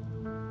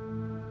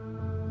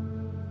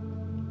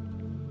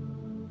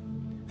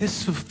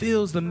 This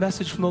fulfills the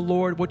message from the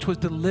Lord, which was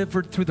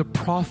delivered through the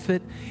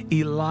prophet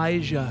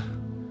Elijah.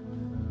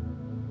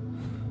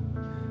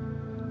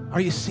 Are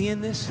you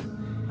seeing this?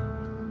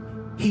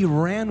 He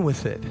ran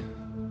with it.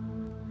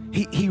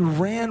 He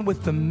ran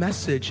with the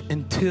message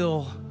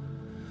until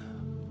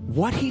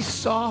what he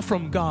saw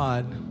from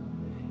God,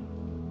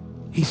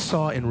 he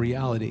saw in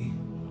reality.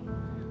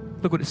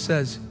 Look what it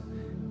says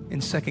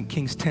in 2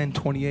 Kings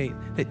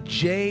 10:28, that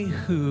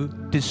Jehu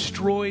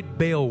destroyed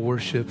Baal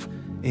worship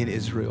in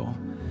Israel.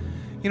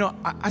 You know,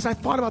 as I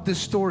thought about this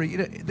story,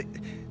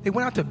 They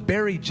went out to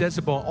bury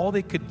Jezebel. All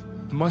they could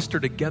muster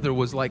together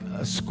was like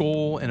a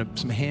skull and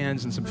some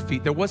hands and some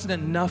feet. There wasn't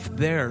enough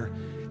there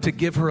to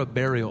give her a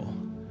burial.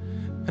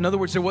 In other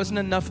words, there wasn't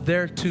enough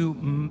there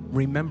to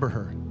remember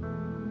her.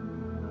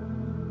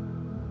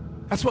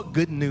 That's what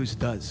good news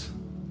does.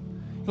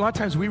 A lot of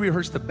times we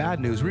rehearse the bad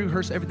news. We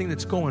rehearse everything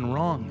that's going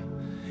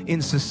wrong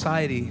in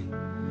society,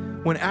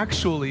 when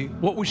actually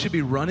what we should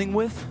be running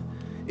with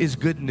is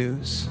good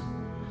news.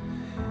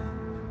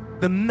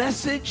 The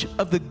message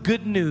of the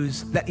good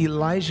news that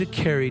Elijah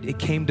carried, it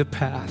came to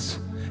pass.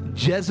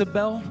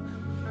 Jezebel,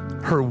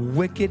 her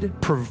wicked,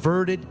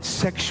 perverted,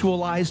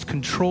 sexualized,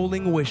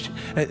 controlling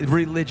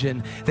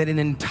religion that an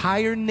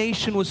entire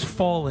nation was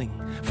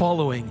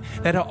following,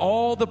 that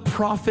all the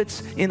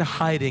prophets in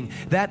hiding,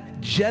 that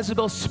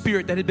Jezebel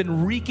spirit that had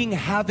been wreaking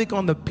havoc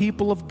on the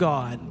people of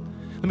God.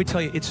 Let me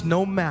tell you, it's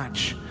no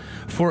match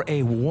for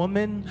a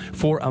woman,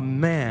 for a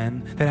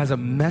man that has a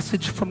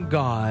message from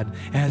God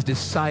and has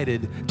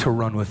decided to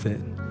run with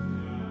it.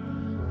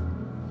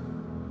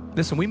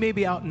 Listen, we may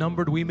be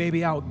outnumbered, we may be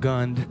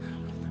outgunned.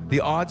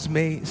 The odds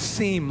may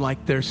seem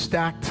like they're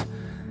stacked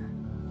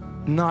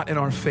not in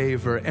our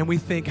favor. And we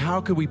think,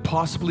 how could we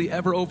possibly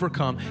ever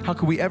overcome? How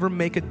could we ever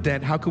make a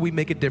dent? How could we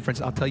make a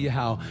difference? I'll tell you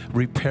how.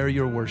 Repair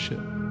your worship.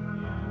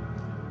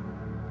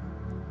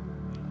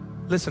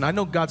 Listen, I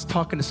know God's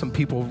talking to some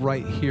people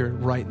right here,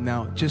 right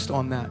now, just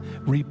on that.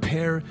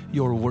 Repair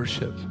your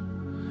worship.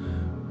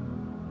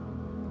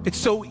 It's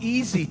so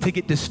easy to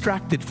get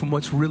distracted from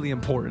what's really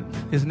important,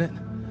 isn't it?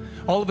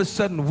 All of a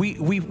sudden,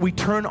 we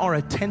turn our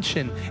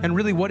attention, and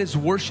really what is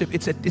worship?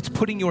 It's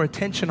putting your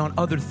attention on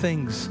other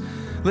things.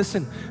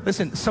 Listen,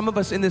 some of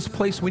us in this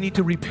place, we need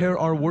to repair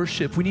our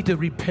worship. We need to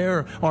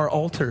repair our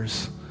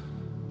altars.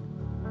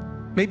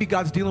 Maybe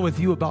God's dealing with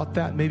you about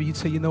that. Maybe you'd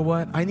say, you know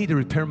what? I need to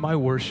repair my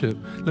worship.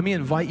 Let me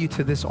invite you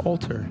to this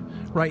altar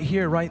right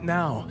here, right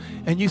now.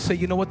 And you say,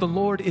 you know what? The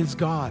Lord is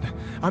God.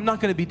 I'm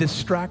not going to be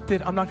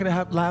distracted. I'm not going to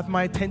have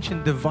my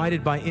attention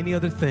divided by any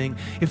other thing.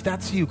 If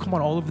that's you, come on,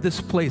 all over this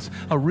place,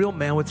 a real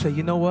man would say,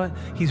 you know what?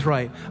 He's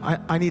right.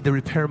 I need to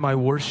repair my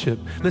worship.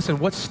 Listen,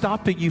 what's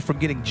stopping you from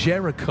getting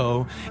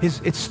Jericho is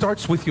it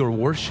starts with your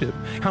worship.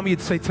 How many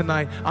would say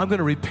tonight, I'm going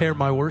to repair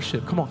my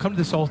worship? Come on, come to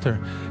this altar.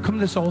 Come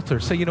to this altar.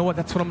 Say, you know what?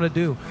 That's what I'm going to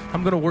do.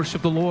 I'm going to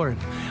worship the Lord.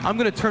 I'm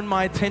going to turn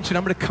my attention.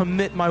 I'm going to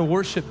commit my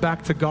worship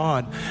back to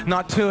God,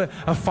 not to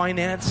a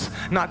finance,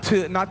 not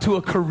to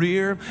a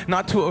career,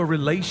 not to a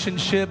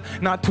relationship,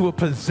 not to a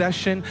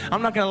possession.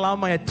 I'm not going to allow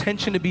my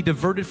attention to be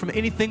diverted from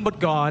anything but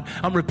God.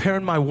 I'm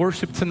repairing my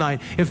worship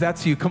tonight. If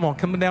that's you, come on,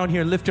 come down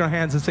here and lift your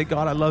hands and say,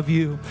 God, I love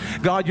you.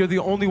 God, you're the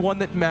only one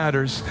that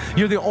matters.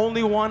 You're the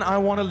only one I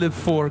want to live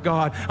for,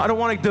 God. I don't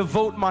want to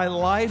devote my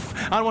life.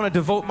 I don't want to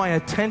devote my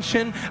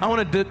attention.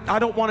 I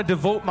don't want to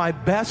devote my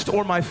best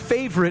or my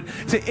favorite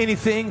to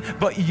anything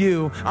but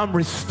you. I'm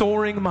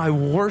restoring my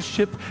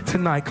worship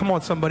tonight. Come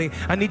on, somebody.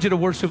 I need you to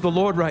worship the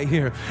Lord right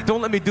here.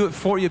 Don't let me do it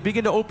for you.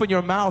 Begin to open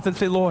your mouth and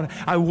say, Lord,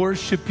 I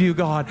worship you,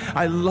 God.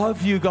 I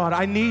love you, God.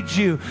 I need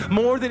you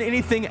more than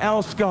anything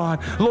else, God.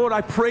 Lord, I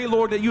pray,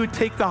 Lord, that you would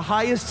take the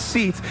highest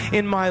seat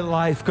in my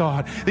life,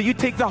 God. That you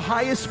take the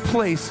highest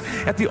place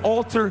at the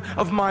altar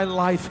of my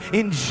life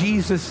in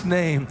Jesus'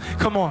 name.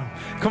 Come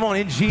on,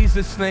 in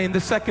Jesus' name.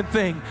 The second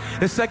thing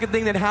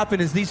that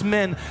happened is these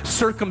men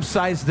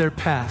circumcised their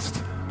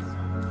past.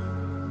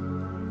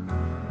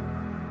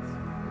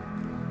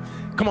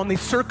 Come on, they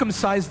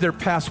circumcised their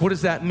past. What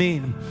does that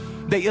mean?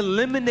 They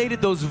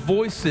eliminated those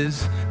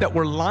voices that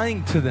were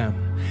lying to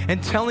them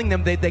and telling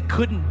them that they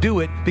couldn't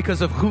do it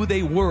because of who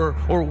they were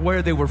or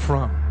where they were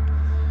from.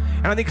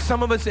 And I think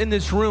some of us in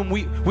this room,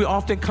 we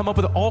often come up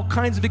with all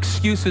kinds of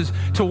excuses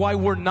to why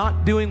we're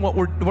not doing what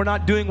we're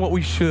not doing what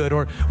we should,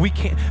 or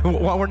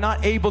why we're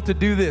not able to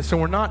do this, or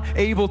we're not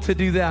able to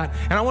do that.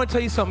 And I want to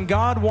tell you something.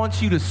 God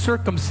wants you to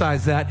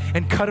circumcise that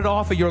and cut it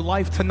off of your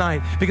life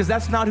tonight, because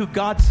that's not who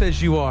God says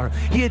you are.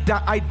 He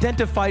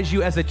identifies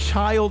you as a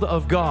child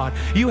of God.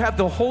 You have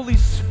the Holy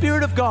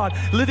Spirit of God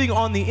living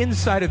on the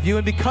inside of you,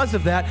 and because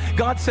of that,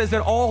 God says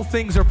that all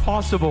things are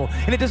possible.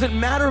 And it doesn't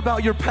matter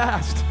about your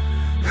past.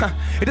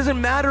 It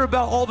doesn't matter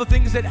about all the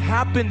things that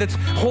happened that's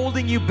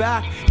holding you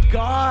back.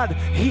 God,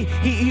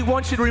 He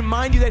wants you to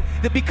remind you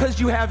that because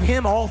you have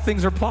Him, all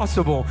things are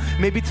possible.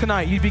 Maybe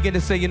tonight you begin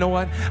to say, you know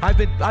what?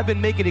 I've been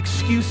making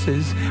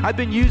excuses. I've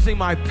been using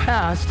my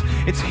past.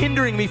 It's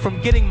hindering me from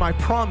getting my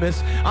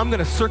promise. I'm going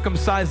to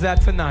circumcise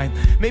that tonight.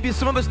 Maybe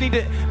some of us need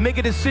to make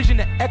a decision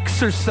to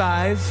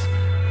exercise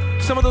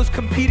some of those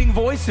competing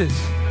voices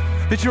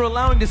that you're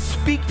allowing to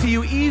speak to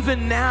you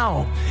even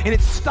now, and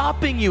it's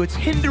stopping you, it's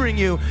hindering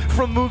you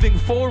from moving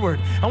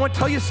forward. I want to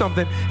tell you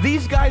something.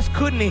 These guys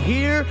couldn't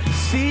hear,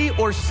 see,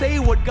 or say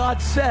what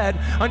God said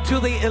until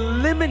they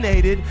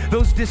eliminated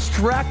those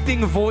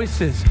distracting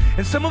voices.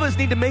 And some of us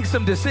need to make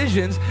some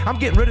decisions. I'm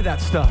getting rid of that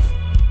stuff.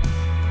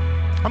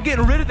 I'm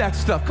getting rid of that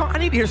stuff. Come on, I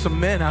need to hear some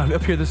men out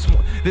up here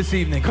this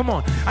evening. Come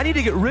on. I need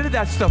to get rid of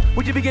that stuff.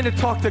 Would you begin to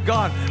talk to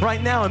God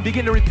right now and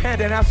begin to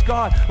repent and ask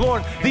God,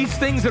 Lord, these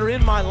things that are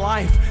in my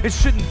life, it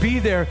shouldn't be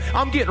there.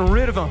 I'm getting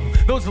rid of them.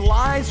 Those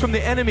lies from the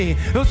enemy,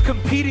 those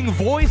competing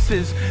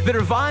voices that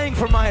are vying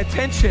for my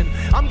attention,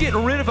 I'm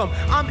getting rid of them.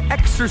 I'm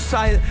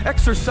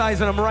exercising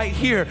them right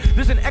here.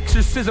 There's an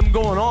exorcism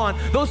going on.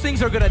 Those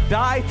things are going to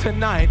die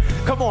tonight.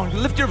 Come on,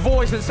 lift your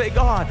voice and say,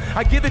 God,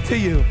 I give it to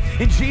you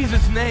in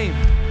Jesus' name.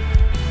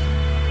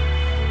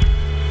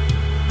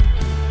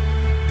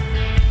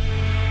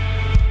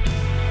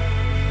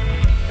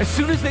 As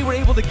soon as they were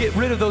able to get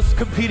rid of those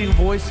competing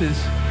voices,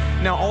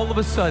 now all of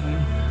a sudden,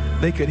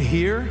 they could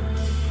hear,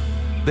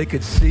 they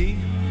could see,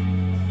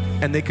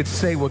 and they could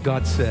say what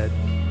God said.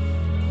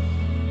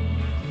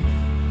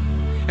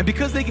 And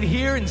because they could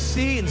hear and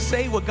see and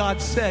say what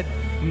God said,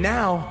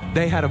 now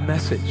they had a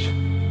message.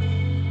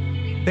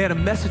 They had a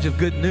message of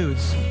good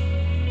news.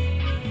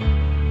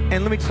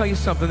 And let me tell you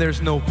something,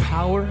 there's no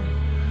power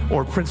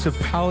or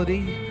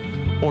principality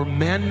or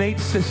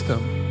man-made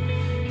system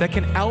that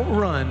can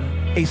outrun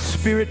a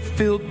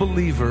spirit-filled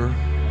believer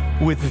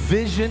with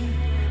vision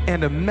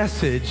and a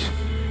message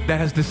that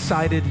has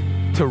decided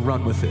to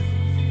run with it.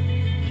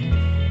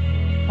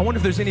 I wonder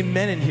if there's any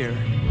men in here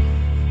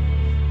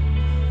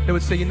that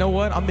would say, you know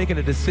what? I'm making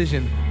a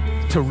decision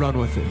to run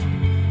with it.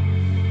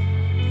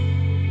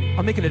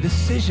 I'm making a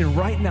decision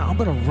right now. I'm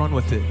going to run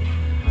with it.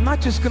 I'm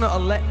not just going to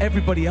let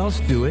everybody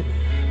else do it.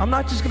 I'm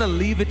not just going to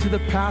leave it to the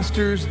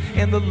pastors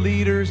and the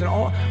leaders and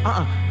all.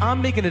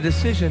 I'm making a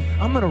decision.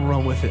 I'm going to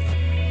run with it.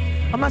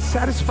 I'm not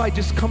satisfied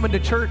just coming to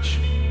church.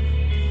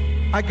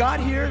 I got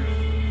here.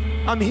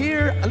 I'm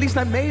here. At least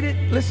I made it.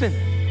 Listen,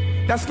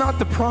 that's not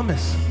the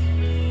promise.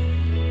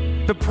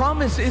 The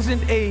promise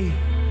isn't a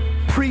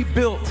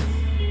pre-built,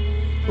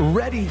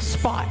 ready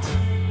spot.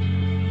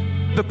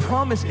 The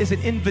promise is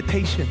an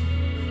invitation.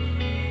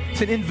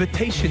 It's an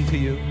invitation to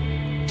you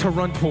to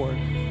run toward.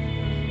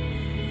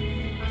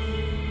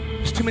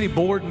 There's too many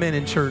bored men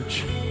in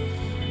church.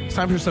 It's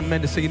time for some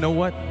men to say, you know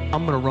what?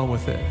 I'm going to run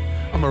with it.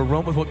 I'm going to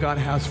run with what God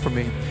has for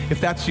me.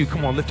 If that's you,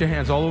 come on, lift your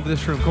hands all over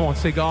this room. Come on,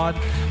 say, God,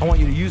 I want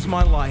you to use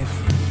my life.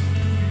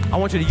 I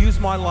want you to use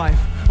my life.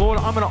 Lord,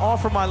 I'm going to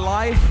offer my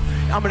life.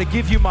 I'm going to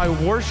give you my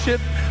worship.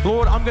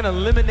 Lord, I'm going to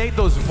eliminate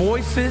those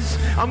voices.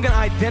 I'm going to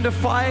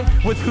identify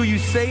with who you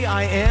say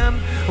I am,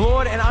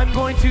 Lord, and I'm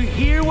going to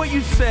hear what you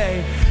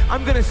say.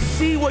 I'm going to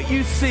see what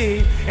you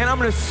see, and I'm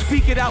going to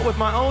speak it out with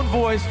my own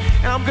voice,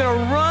 and I'm going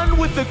to run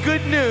with the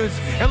good news.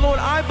 And Lord,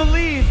 I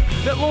believe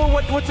that,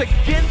 Lord, what's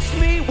against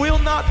me will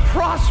not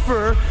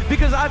prosper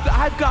because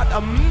I've got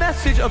a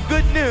message of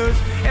good news,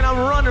 and I'm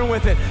running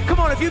with it. Come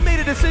on, if you've made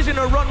a decision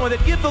to run with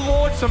it, give the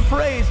Lord some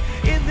praise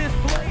in this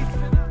place.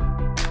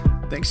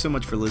 Thanks so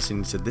much for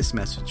listening to this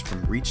message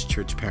from Reach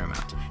Church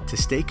Paramount. To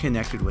stay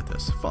connected with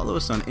us, follow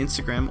us on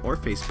Instagram or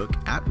Facebook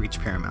at Reach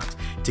Paramount.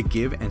 To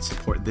give and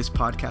support this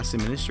podcast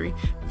and ministry,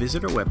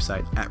 visit our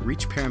website at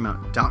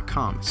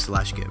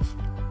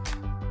reachparamount.com/give.